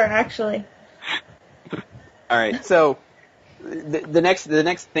 me neither, actually. All right, so the next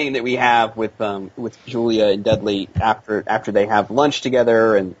thing that we have with Julia and Dudley after they have lunch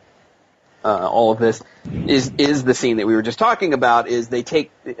together and all of this is the scene that we were just talking about. Is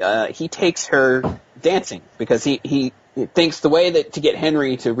he takes her dancing because he thinks the way that to get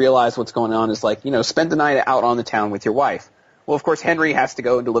Henry to realize what's going on is like, spend the night out on the town with your wife. Well, of course, Henry has to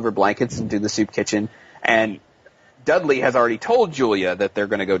go and deliver blankets and do the soup kitchen, and Dudley has already told Julia that they're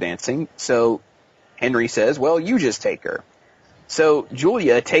going to go dancing, so Henry says, well, you just take her. So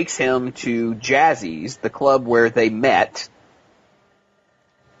Julia takes him to Jazzy's, the club where they met,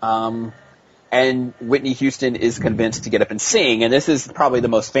 and Whitney Houston is convinced to get up and sing. And this is probably the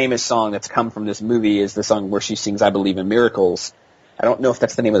most famous song that's come from this movie, is the song where she sings "I Believe in Miracles." I don't know if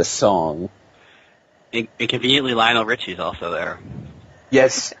that's the name of the song. And conveniently, Lionel Richie's also there.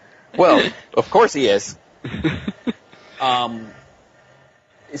 Yes. Well, of course he is.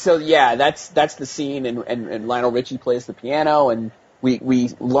 So yeah, that's the scene, and Lionel Richie plays the piano, and we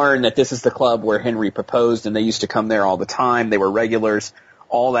learn that this is the club where Henry proposed, and they used to come there all the time. They were regulars,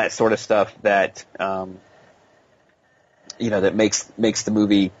 all that sort of stuff that that makes the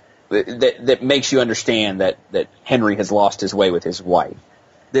movie, that makes you understand that Henry has lost his way with his wife.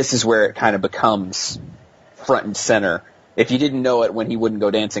 This is where it kind of becomes front and center. If you didn't know it when he wouldn't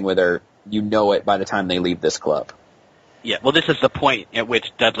go dancing with her, you know it by the time they leave this club. Yeah, well, this is the point at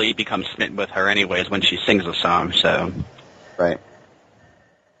which Dudley becomes smitten with her anyways, when she sings the song, so... Right.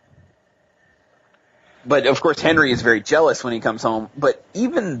 But, of course, Henry is very jealous when he comes home. But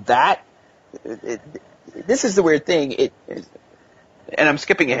even that... this is the weird thing. And I'm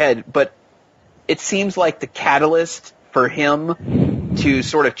skipping ahead, but it seems like the catalyst for him to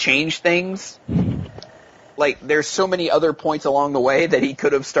sort of change things... Like, there's so many other points along the way that he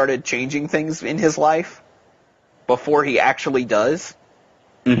could have started changing things in his life before he actually does.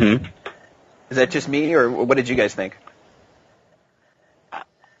 Mm-hmm. Is that just me, or what did you guys think?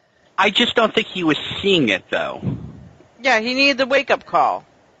 I just don't think he was seeing it, though. Yeah, he needed the wake-up call.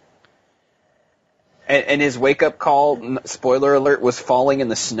 And his wake-up call, spoiler alert, was falling in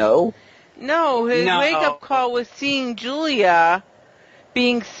the snow? No, his wake-up call was seeing Julia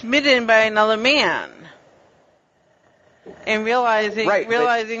being smitten by another man. And realizing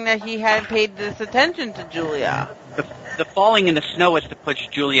that he hadn't paid this attention to Julia. The falling in the snow was to push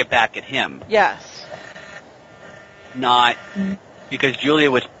Julia back at him. Yes. Not because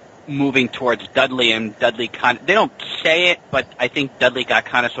Julia was moving towards Dudley, and Dudley they don't say it, but I think Dudley got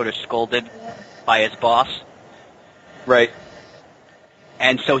kind of sort of scolded by his boss. Right.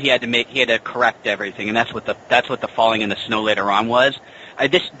 And so he had to correct everything, and that's what the falling in the snow later on was.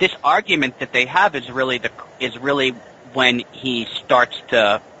 This argument that they have is really when he starts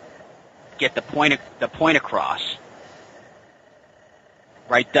to get the point across,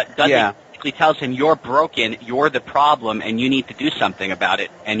 right? Dudley basically tells him, "You're broken, you're the problem, and you need to do something about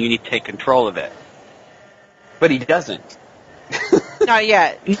it, and you need to take control of it." But he doesn't. Not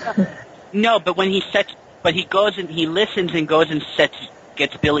yet. No, but when he goes and he listens and goes and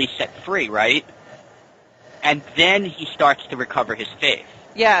gets Billy set free, right? And then he starts to recover his faith.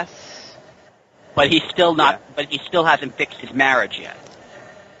 Yes. But he's still not. Yeah. But he still hasn't fixed his marriage yet.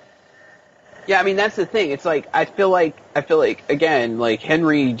 Yeah, I mean that's the thing. It's like I feel like again, like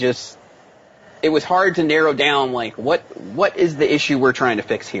Henry just. It was hard to narrow down like what is the issue we're trying to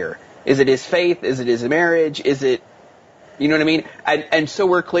fix here? Is it his faith? Is it his marriage? Is it, you know what I mean? And so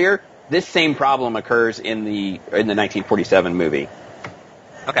we're clear. This same problem occurs in the 1947 movie.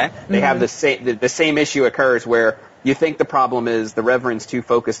 Okay. They have the same issue occurs where you think the problem is the Reverend's too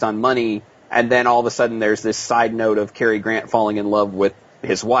focused on money. And then all of a sudden there's this side note of Cary Grant falling in love with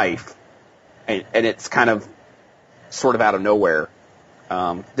his wife. And it's kind of sort of out of nowhere.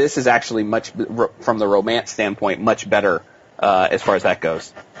 This is actually much, from the romance standpoint, much better as far as that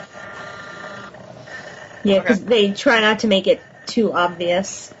goes. Yeah, because they try not to make it too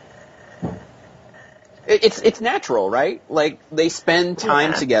obvious. It's natural, right? Like, they spend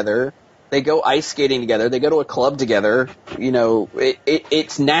time together. They go ice skating together. They go to a club together. You know,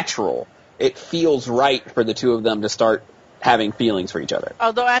 it's natural. It feels right for the two of them to start having feelings for each other.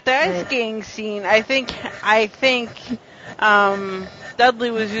 Although at the ice skating scene, I think Dudley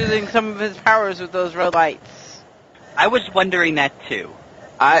was using some of his powers with those red lights. I was wondering that too.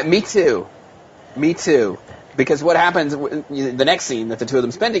 Me too. Because what happens, the next scene that the two of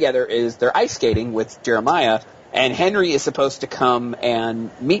them spend together is they're ice skating with Jeremiah, and Henry is supposed to come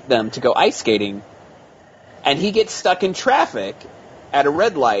and meet them to go ice skating, and he gets stuck in traffic at a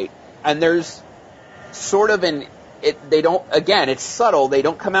red light. And there's sort of it's subtle, they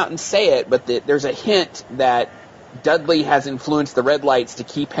don't come out and say it, but there's a hint that Dudley has influenced the red lights to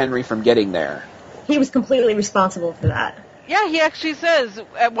keep Henry from getting there. He was completely responsible for that. Yeah, he actually says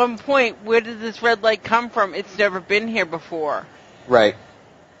at one point, where did this red light come from? It's never been here before. Right.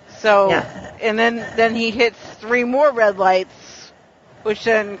 So, and then he hits 3 more red lights, which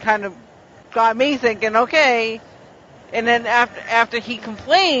then kind of got me thinking, okay. And then after he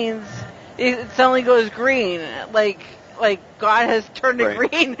complains, it suddenly goes green. Like God has turned it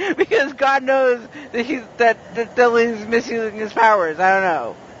green because God knows that Dudley's misusing his powers. I don't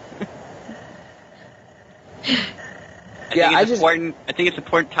know. I think it's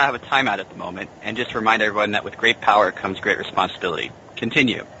important to have a timeout at the moment and just remind everyone that with great power comes great responsibility.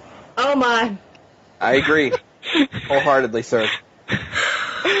 Continue. Oh my. I agree. Wholeheartedly, sir.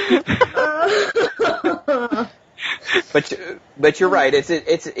 But you're right.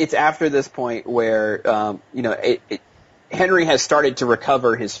 It's after this point where Henry has started to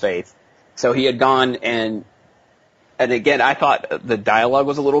recover his faith. So he had gone and again, I thought the dialogue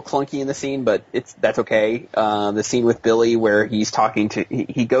was a little clunky in the scene, but that's okay. The scene with Billy where he's talking to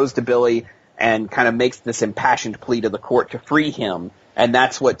he goes to Billy and kind of makes this impassioned plea to the court to free him, and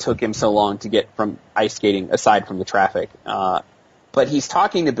that's what took him so long to get from ice skating aside from the traffic. But he's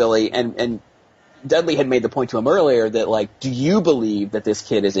talking to Billy, and Dudley had made the point to him earlier that, like, do you believe that this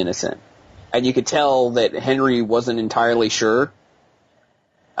kid is innocent? And you could tell that Henry wasn't entirely sure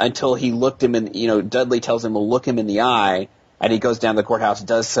until he looked him in, Dudley tells him to look him in the eye, and he goes down to the courthouse,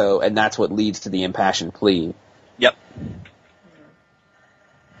 does so, and that's what leads to the impassioned plea. Yep.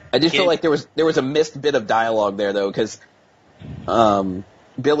 I just feel like there was a missed bit of dialogue there, though, because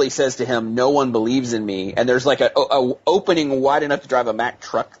Billy says to him, "No one believes in me," and there's like a opening wide enough to drive a Mack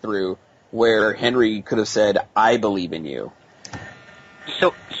truck through, where Henry could have said, "I believe in you."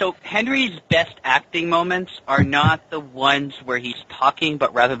 So Henry's best acting moments are not the ones where he's talking,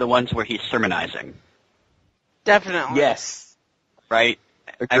 but rather the ones where he's sermonizing. Definitely. Yes. Right?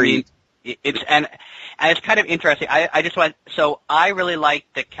 Agreed. I mean, it's kind of interesting. I really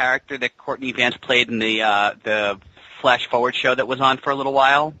liked the character that Courtney Vance played in the Flash Forward show that was on for a little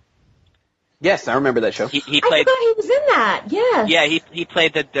while. Yes, I remember that show. I forgot he was in that. Yes. Yeah, he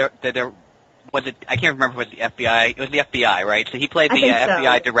played the was it? I can't remember if it was the FBI. It was the FBI, right? So he played the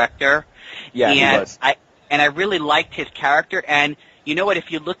FBI director. Yeah, and he was. I really liked his character. And you know what?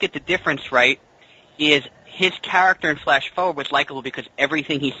 If you look at the difference, right, is his character in Flash Forward was likable because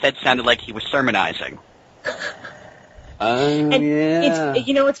everything he said sounded like he was sermonizing. Yeah.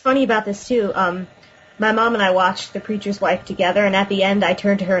 What's funny about this too? My mom and I watched The Preacher's Wife together, and at the end I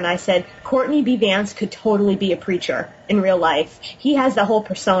turned to her and I said, Courtney B. Vance could totally be a preacher in real life. He has the whole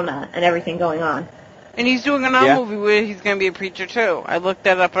persona and everything going on. And he's doing another movie where he's going to be a preacher too. I looked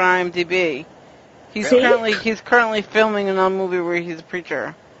that up on IMDb. He's currently filming another movie where he's a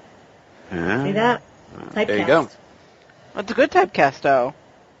preacher. See that? Typecast. There you go. That's a good typecast, though.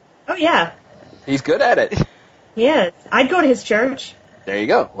 Oh yeah. He's good at it. He is. I'd go to his church. There you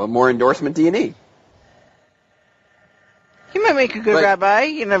go. What more endorsement do you need? He might make a good rabbi.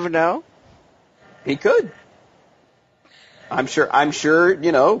 You never know. He could. I'm sure.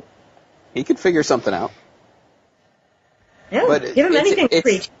 He could figure something out. Yeah. But give him anything to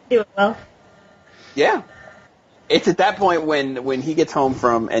preach. Do it well. Yeah. It's at that point when he gets home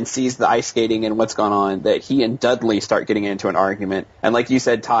from and sees the ice skating and what's gone on that he and Dudley start getting into an argument. And like you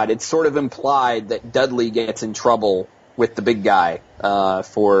said, Todd, it's sort of implied that Dudley gets in trouble with the big guy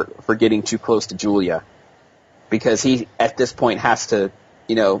for getting too close to Julia. Because he, at this point, has to,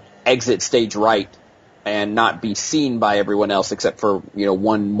 exit stage right and not be seen by everyone else except for,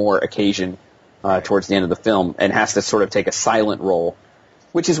 one more occasion towards the end of the film, and has to sort of take a silent role,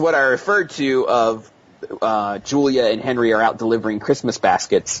 which is what I referred to of Julia and Henry are out delivering Christmas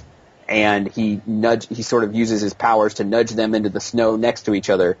baskets, and he sort of uses his powers to nudge them into the snow next to each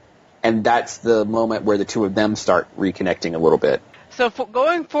other, and that's the moment where the two of them start reconnecting a little bit. So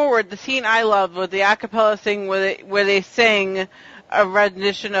going forward, the scene I loved was the a cappella thing where they sing a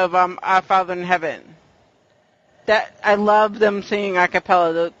rendition of Our Father in Heaven. That I love them singing a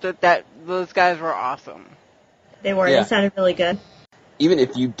cappella. Those guys were awesome. They were. Yeah. They sounded really good. Even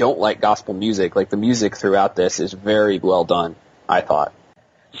if you don't like gospel music, like the music throughout this is very well done, I thought.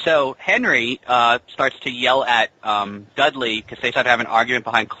 So Henry starts to yell at Dudley because they start to have an argument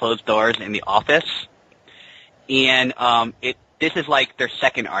behind closed doors in the office, and this is like their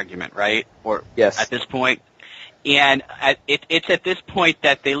second argument, right? Or yes. At this point. And it's at this point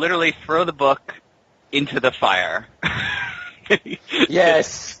that they literally throw the book into the fire.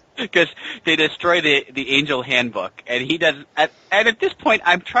 Yes. Because they destroy the angel handbook. And he does. And at this point,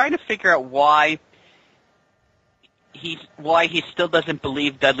 I'm trying to figure out why he still doesn't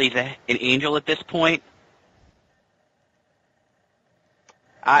believe Dudley's an angel at this point.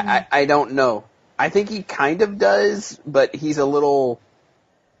 I don't know. I think he kind of does, but he's a little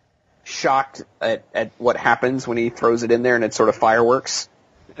shocked at what happens when he throws it in there and it's sort of fireworks.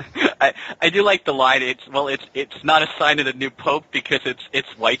 I do like the line. It's not a sign of the new pope because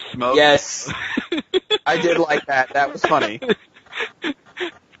it's white smoke. Yes, I did like that. That was funny.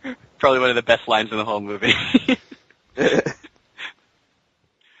 Probably one of the best lines in the whole movie.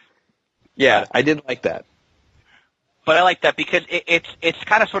 Yeah, I did like that. But I like that because it's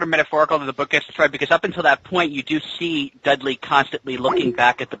kind of sort of metaphorical that the book gets destroyed, because up until that point you do see Dudley constantly looking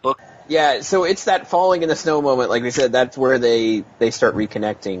back at the book. Yeah, so it's that falling in the snow moment, like we said, that's where they start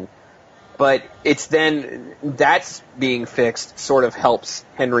reconnecting. But it's then that's being fixed sort of helps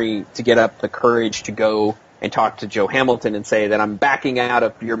Henry to get up the courage to go and talk to Joe Hamilton and say that I'm backing out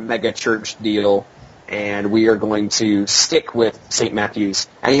of your mega church deal and we are going to stick with St. Matthew's.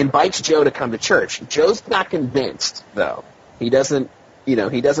 And he invites Joe to come to church. Joe's not convinced, though. He doesn't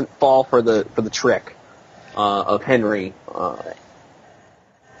fall for the trick of Henry.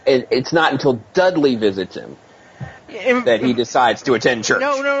 It's not until Dudley visits him that he decides to attend church.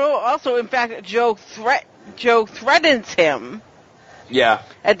 No. Also, in fact, Joe threatens him. Yeah.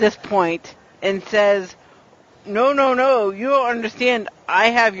 At this point, and says, No, you don't understand. I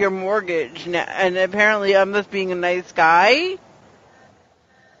have your mortgage, and apparently I'm just being a nice guy.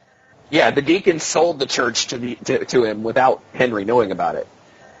 Yeah, the deacons sold the church to him without Henry knowing about it.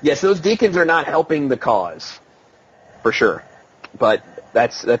 Yes, those deacons are not helping the cause, for sure. But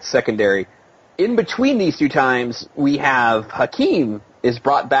that's secondary. In between these two times, we have Hakeem is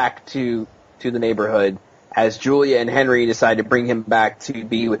brought back to the neighborhood as Julia and Henry decide to bring him back to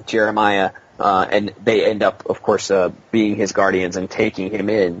be with Jeremiah, and they end up, of course, being his guardians and taking him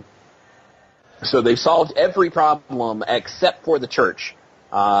in. So they've solved every problem except for the church.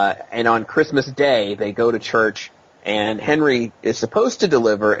 And on Christmas Day, they go to church, and Henry is supposed to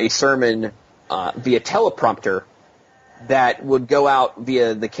deliver a sermon via teleprompter that would go out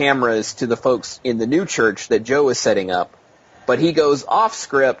via the cameras to the folks in the new church that Joe is setting up. But he goes off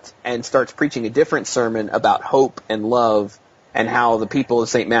script and starts preaching a different sermon about hope and love and how the people of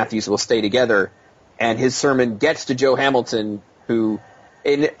St. Matthew's will stay together. And his sermon gets to Joe Hamilton, who,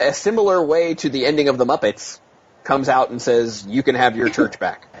 in a similar way to the ending of The Muppets, comes out and says, you can have your church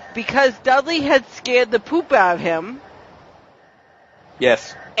back. Because Dudley had scared the poop out of him.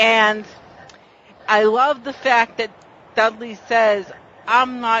 Yes. And I love the fact that Dudley says,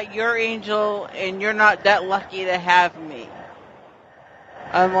 I'm not your angel, and you're not that lucky to have me.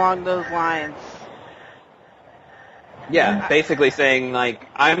 Along those lines. Yeah, basically saying, like,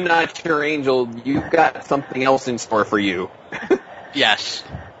 I'm not your angel, you've got something else in store for you. Yes.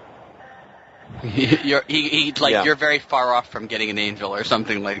 You're very far off from getting an angel or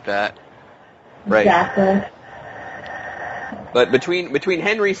something like that. Right. Exactly. But between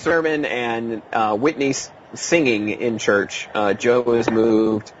Henry's sermon and Whitney's singing in church, Joe is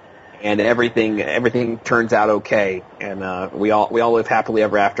moved, and everything turns out okay, and we all live happily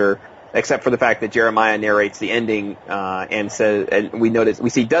ever after, except for the fact that Jeremiah narrates the ending and says, and we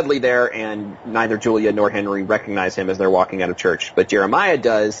see Dudley there, and neither Julia nor Henry recognize him as they're walking out of church, but Jeremiah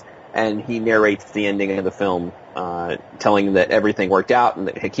does, and he narrates the ending of the film, telling that everything worked out and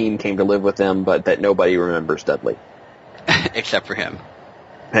that Hakeem came to live with them, but that nobody remembers Dudley. Except for him.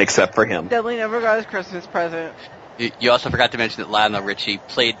 Except for him. Dudley never got his Christmas present. You also forgot to mention that Lionel Richie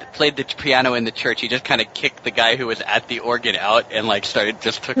played the piano in the church. He just kind of kicked the guy who was at the organ out and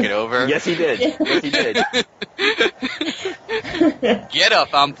just took it over. Yes, he did. Yes, he did. Get up,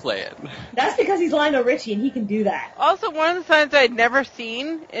 I'm playing. That's because he's Lionel Richie and he can do that. Also, one of the signs I'd never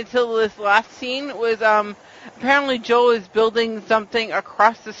seen until this last scene was apparently Joe is building something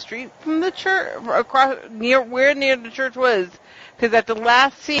across the street from the church, near the church was. Because at the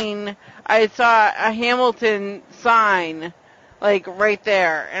last scene, I saw a Hamilton sign, like right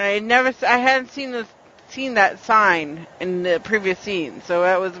there, and I hadn't seen that sign in the previous scene, so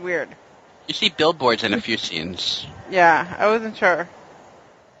that was weird. You see billboards in a few scenes. Yeah, I wasn't sure.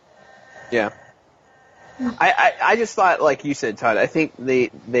 Yeah. I just thought, like you said, Todd, I think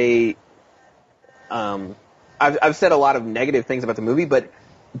I've said a lot of negative things about the movie, but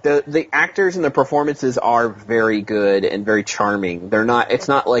the actors and the performances are very good and very charming. It's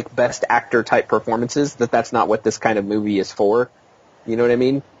not like best actor type performances. That's not what this kind of movie is for. You know what I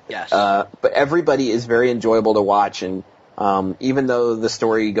mean? Yes. But everybody is very enjoyable to watch, and even though the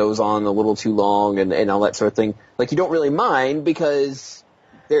story goes on a little too long and all that sort of thing, like, you don't really mind because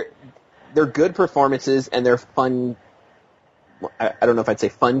they're good performances and they're fun. I don't know if I'd say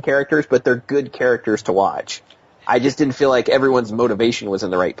fun characters, but they're good characters to watch. I just didn't feel like everyone's motivation was in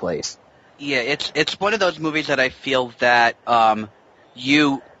the right place. Yeah, it's one of those movies that I feel that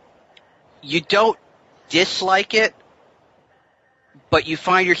you don't dislike it, but you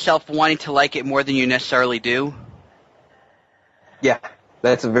find yourself wanting to like it more than you necessarily do. Yeah,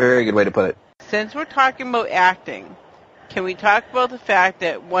 that's a very good way to put it. Since we're talking about acting, can we talk about the fact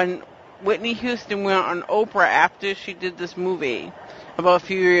that when Whitney Houston went on Oprah after she did this movie, about a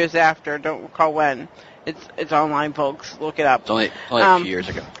few years after, don't recall when. It's online, folks. Look it up. It's only a few years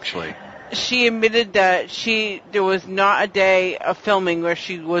ago, actually. She admitted that there was not a day of filming where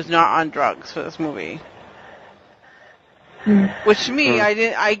she was not on drugs for this movie. Which to me,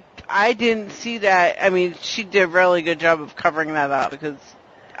 I didn't see that. I mean, she did a really good job of covering that up because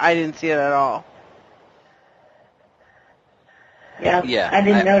I didn't see it at all. Yeah, Yeah, I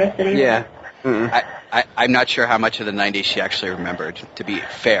didn't notice it either. Yeah. Mm-mm. I'm not sure how much of the '90s she actually remembered. To be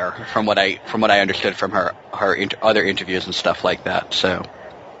fair, from what I understood from her other interviews and stuff like that. So.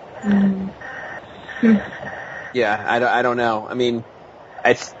 Yeah, I don't know. I mean,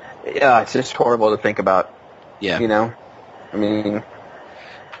 it's just horrible to think about. Yeah. You know, I mean,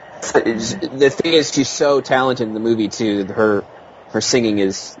 the thing is, she's so talented in the movie too. Her singing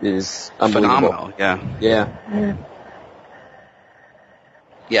is unbelievable. Phenomenal. Yeah. Yeah.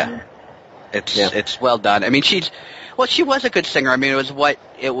 Yeah. It's well done. I mean, she was a good singer. I mean,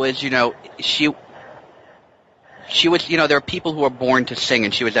 she was, there are people who are born to sing,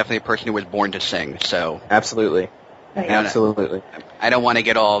 and she was definitely a person who was born to sing. So absolutely, absolutely. I don't want to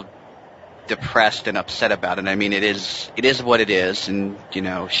get all depressed and upset about it. I mean, it is what it is, and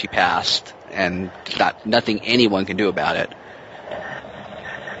she passed, and nothing anyone can do about it.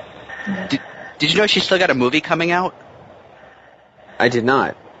 Did you know she's still got a movie coming out? I did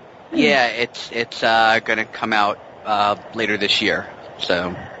not. Yeah, it's going to come out later this year.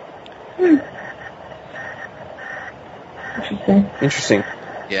 So. Interesting.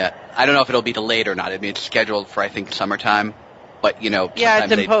 Yeah, I don't know if it'll be delayed or not. I mean, it's scheduled for I think summertime, but Yeah,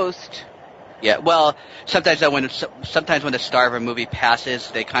 it's in post. Yeah, well, sometimes when the star of a movie passes,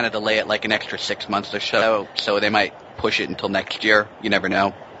 they kind of delay it like an extra 6 months or so they might push it until next year. You never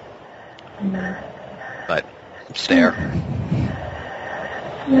know. But it's there.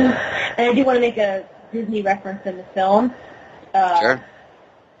 And I do want to make a Disney reference in the film. Sure.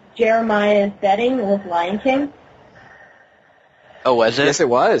 Jeremiah's setting was Lion King. Oh, was it? Yes, it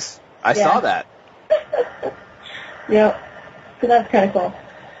was. I saw that. Yep. So that's kind of cool.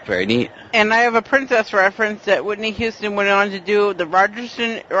 Very neat. And I have a princess reference that Whitney Houston went on to do the Rodgers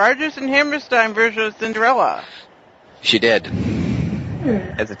and Hammerstein version of Cinderella. She did.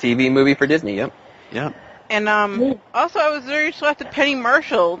 As a TV movie for Disney, yep. Yep. And also, I was very shocked that Penny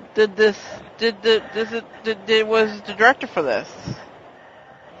Marshall was the director for this.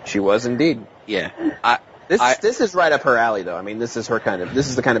 She was indeed. Yeah. This is right up her alley, though. I mean, this is the kind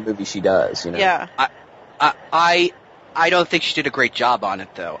of movie she does. Yeah. I don't think she did a great job on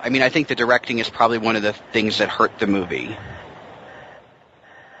it, though. I mean, I think the directing is probably one of the things that hurt the movie.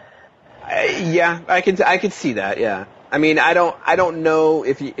 Yeah, I could see that. Yeah. I mean, I don't know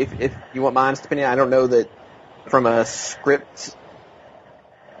if you want my honest opinion. I don't know that from a script,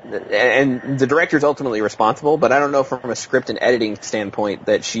 and the director's ultimately responsible, but I don't know from a script and editing standpoint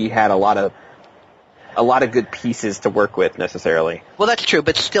that she had a lot of good pieces to work with necessarily. Well, that's true,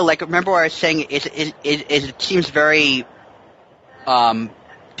 but still, like, remember what I was saying? It seems very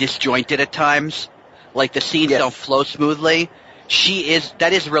disjointed at times. Like the scenes don't flow smoothly.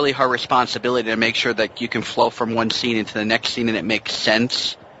 That is really her responsibility to make sure that you can flow from one scene into the next scene and it makes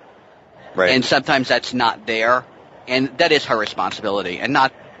sense. Right. And sometimes that's not there, and that is her responsibility. And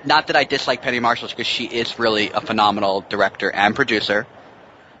not that I dislike Penny Marshall, because she is really a phenomenal director and producer.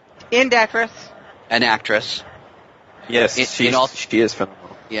 And actress. An actress. Yes, she is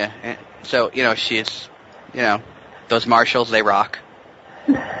phenomenal. Yeah. And so, she's, those Marshalls, they rock.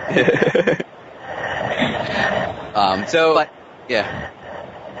 But, yeah.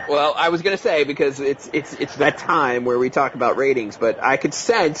 Well, I was going to say, because it's that time where we talk about ratings, but I could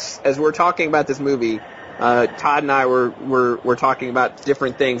sense, as we're talking about this movie, Todd and I were talking about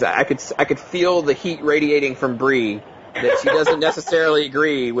different things. I could feel the heat radiating from Bree, that she doesn't necessarily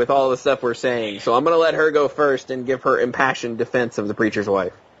agree with all the stuff we're saying. So I'm going to let her go first and give her impassioned defense of The Preacher's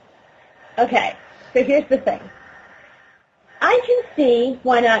Wife. Okay, so here's the thing. I can see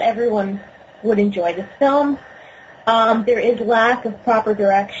why not everyone would enjoy this film. There is lack of proper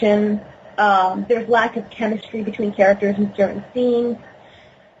direction. There's lack of chemistry between characters in certain scenes.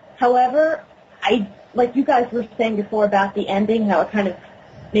 However, like you guys were saying before about the ending, how it kind of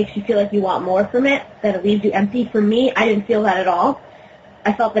makes you feel like you want more from it, that it leaves you empty. For me, I didn't feel that at all.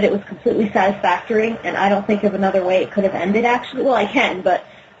 I felt that it was completely satisfactory, and I don't think of another way it could have ended, actually. Well, I can, but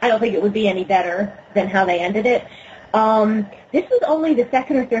I don't think it would be any better than how they ended it. This was only the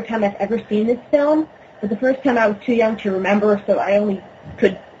second or third time I've ever seen this film, but the first time I was too young to remember, so I only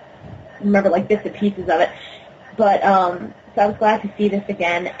could remember like bits and pieces of it. But so I was glad to see this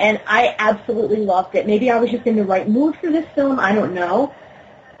again, and I absolutely loved it. Maybe I was just in the right mood for this film, I don't know.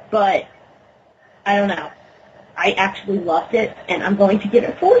 But I don't know. I actually loved it, and I'm going to give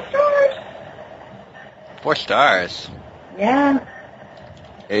it 4 stars. 4 stars. Yeah.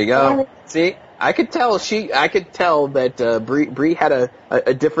 There you go. See, I could tell that Bree had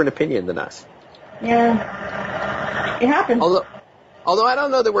a different opinion than us. Yeah. It happens. Although I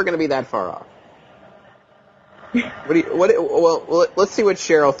don't know that we're going to be that far off. Well, let's see what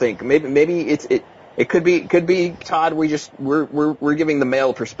Cheryl think. Maybe it could be Todd. We're giving the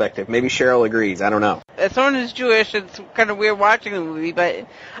male perspective. Maybe Cheryl agrees. I don't know. As someone who's Jewish, it's kind of weird watching the movie, but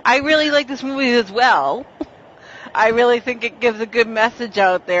I really like this movie as well. I really think it gives a good message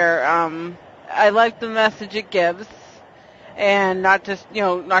out there. I like the message it gives, and not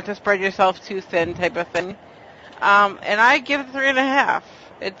to spread yourself too thin type of thing. And I give it 3.5.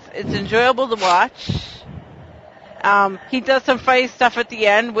 It's enjoyable to watch. He does some funny stuff at the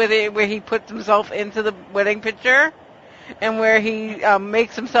end where he puts himself into the wedding picture, and where he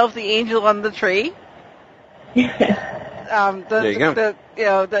makes himself the angel on the tree. There you go.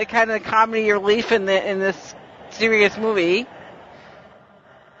 The kind of comedy relief in this serious movie.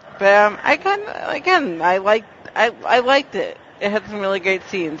 But I liked it. It had some really great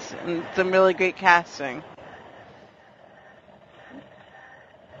scenes and some really great casting.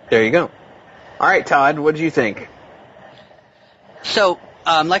 There you go. All right, Todd, what did you think? So,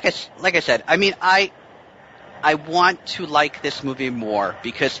 like I said, I mean, I want to like this movie more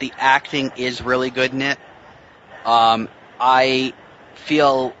because the acting is really good in it. I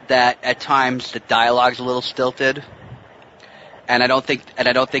feel that at times the dialogue's a little stilted, and I don't think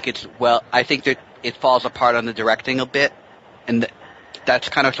it's well. I think that it falls apart on the directing a bit, and that's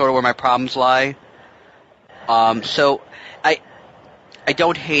kind of sort of where my problems lie. So I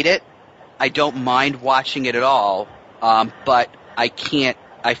don't hate it. I don't mind watching it at all. But I can't.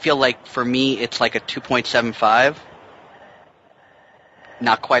 I feel like for me it's like a 2.75.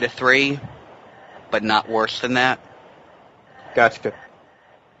 Not quite a 3, but not worse than that. Gotcha.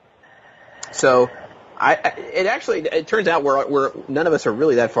 So, it turns out we're none of us are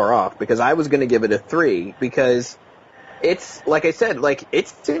really that far off, because I was going to give it a 3 because it's, like I said, like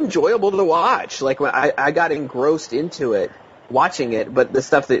it's enjoyable to watch. Like when I got engrossed into it watching it, but the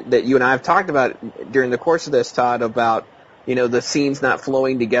stuff that you and I have talked about during the course of this, Todd, about the scenes not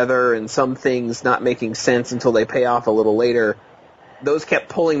flowing together and some things not making sense until they pay off a little later, those kept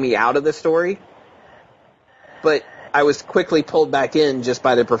pulling me out of the story. But I was quickly pulled back in just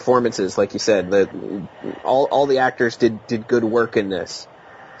by the performances, like you said. All the actors did good work in this.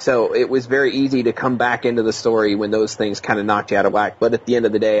 So it was very easy to come back into the story when those things kind of knocked you out of whack. But at the end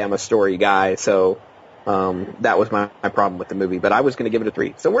of the day, I'm a story guy, so that was my problem with the movie. But I was going to give it a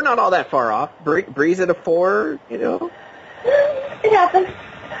 3. So we're not all that far off. Breeze at a 4, It happened.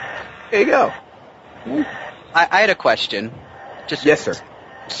 There you go. I had a question. Yes, sir.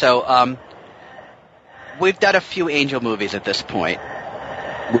 So, we've done a few Angel movies at this point.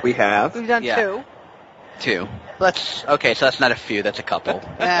 We have. We've done 2. 2. So that's not a few, that's a couple.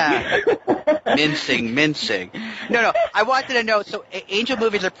 Mincing. No, I wanted to know, so Angel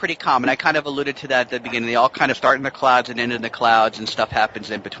movies are pretty common. I kind of alluded to that at the beginning. They all kind of start in the clouds and end in the clouds, and stuff happens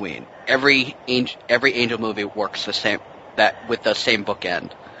in between. Every Angel movie works the same, with the same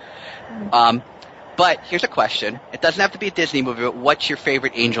bookend. But here's a question. It doesn't have to be a Disney movie, but what's your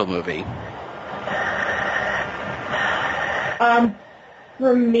favorite Angel movie?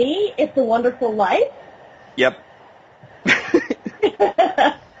 For me, It's a Wonderful Life. Yep.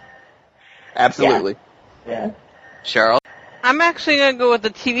 Absolutely. Yeah. Cheryl? I'm actually going to go with a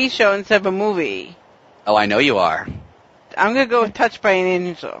TV show instead of a movie. Oh, I know you are. I'm going to go with Touched by an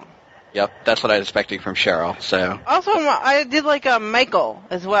Angel. Yep, that's what I was expecting from Cheryl, so. Also, I did like Michael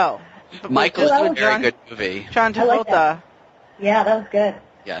as well. Michael's a very good movie. John I like Travolta. that. Yeah, that was good.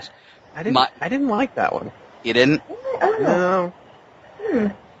 Yes. I didn't like that one. You didn't? I don't know.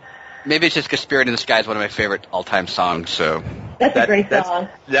 No. Maybe it's just because Spirit in the Sky is one of my favorite all-time songs, so. That's a great song.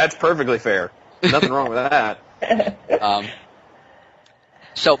 That's perfectly fair. Nothing wrong with that.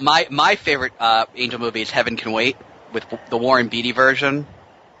 So my favorite Angel movie is Heaven Can Wait, with the Warren Beatty version.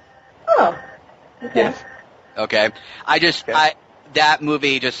 Oh. Okay. Yes. Okay. That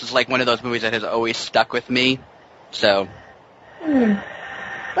movie just is like one of those movies that has always stuck with me, so.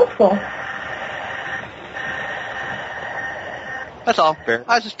 That's cool. That's all. Fair.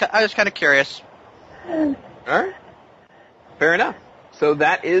 I was kind of curious. All right. Fair enough. So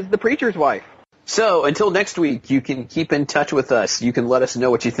that is The Preacher's Wife. So until next week, you can keep in touch with us. You can let us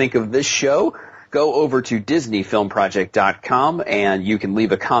know what you think of this show. Go over to DisneyFilmProject.com and you can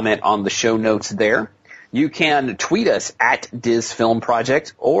leave a comment on the show notes there. You can tweet us at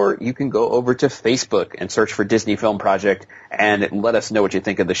DizFilmProject, or you can go over to Facebook and search for Disney Film Project and let us know what you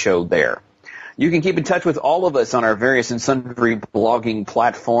think of the show there. You can keep in touch with all of us on our various and sundry blogging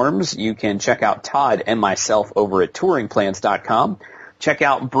platforms. You can check out Todd and myself over at touringplans.com. Check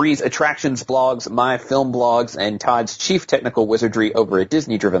out Bree's Attractions blogs, my film blogs, and Todd's chief technical wizardry over at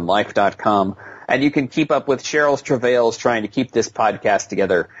DisneyDrivenLife.com. And you can keep up with Cheryl's travails trying to keep this podcast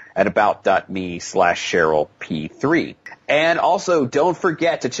together at about.me/CherylP3. And also, don't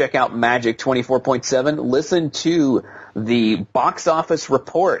forget to check out Magic 24.7. Listen to the box office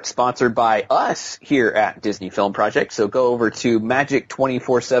report sponsored by us here at Disney Film Project. So go over to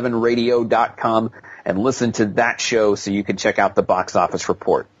magic247radio.com and listen to that show so you can check out the box office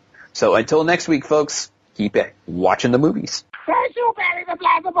report. So until next week, folks, keep it watching the movies.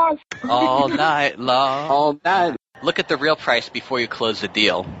 All night long. All night. Look at the real price before you close the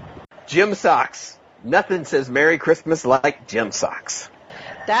deal. Gym socks. Nothing says Merry Christmas like gym socks.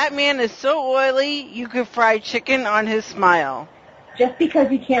 That man is so oily, you could fry chicken on his smile. Just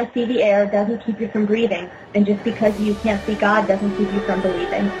because you can't see the air doesn't keep you from breathing. And just because you can't see God doesn't keep you from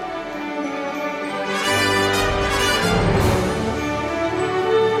believing.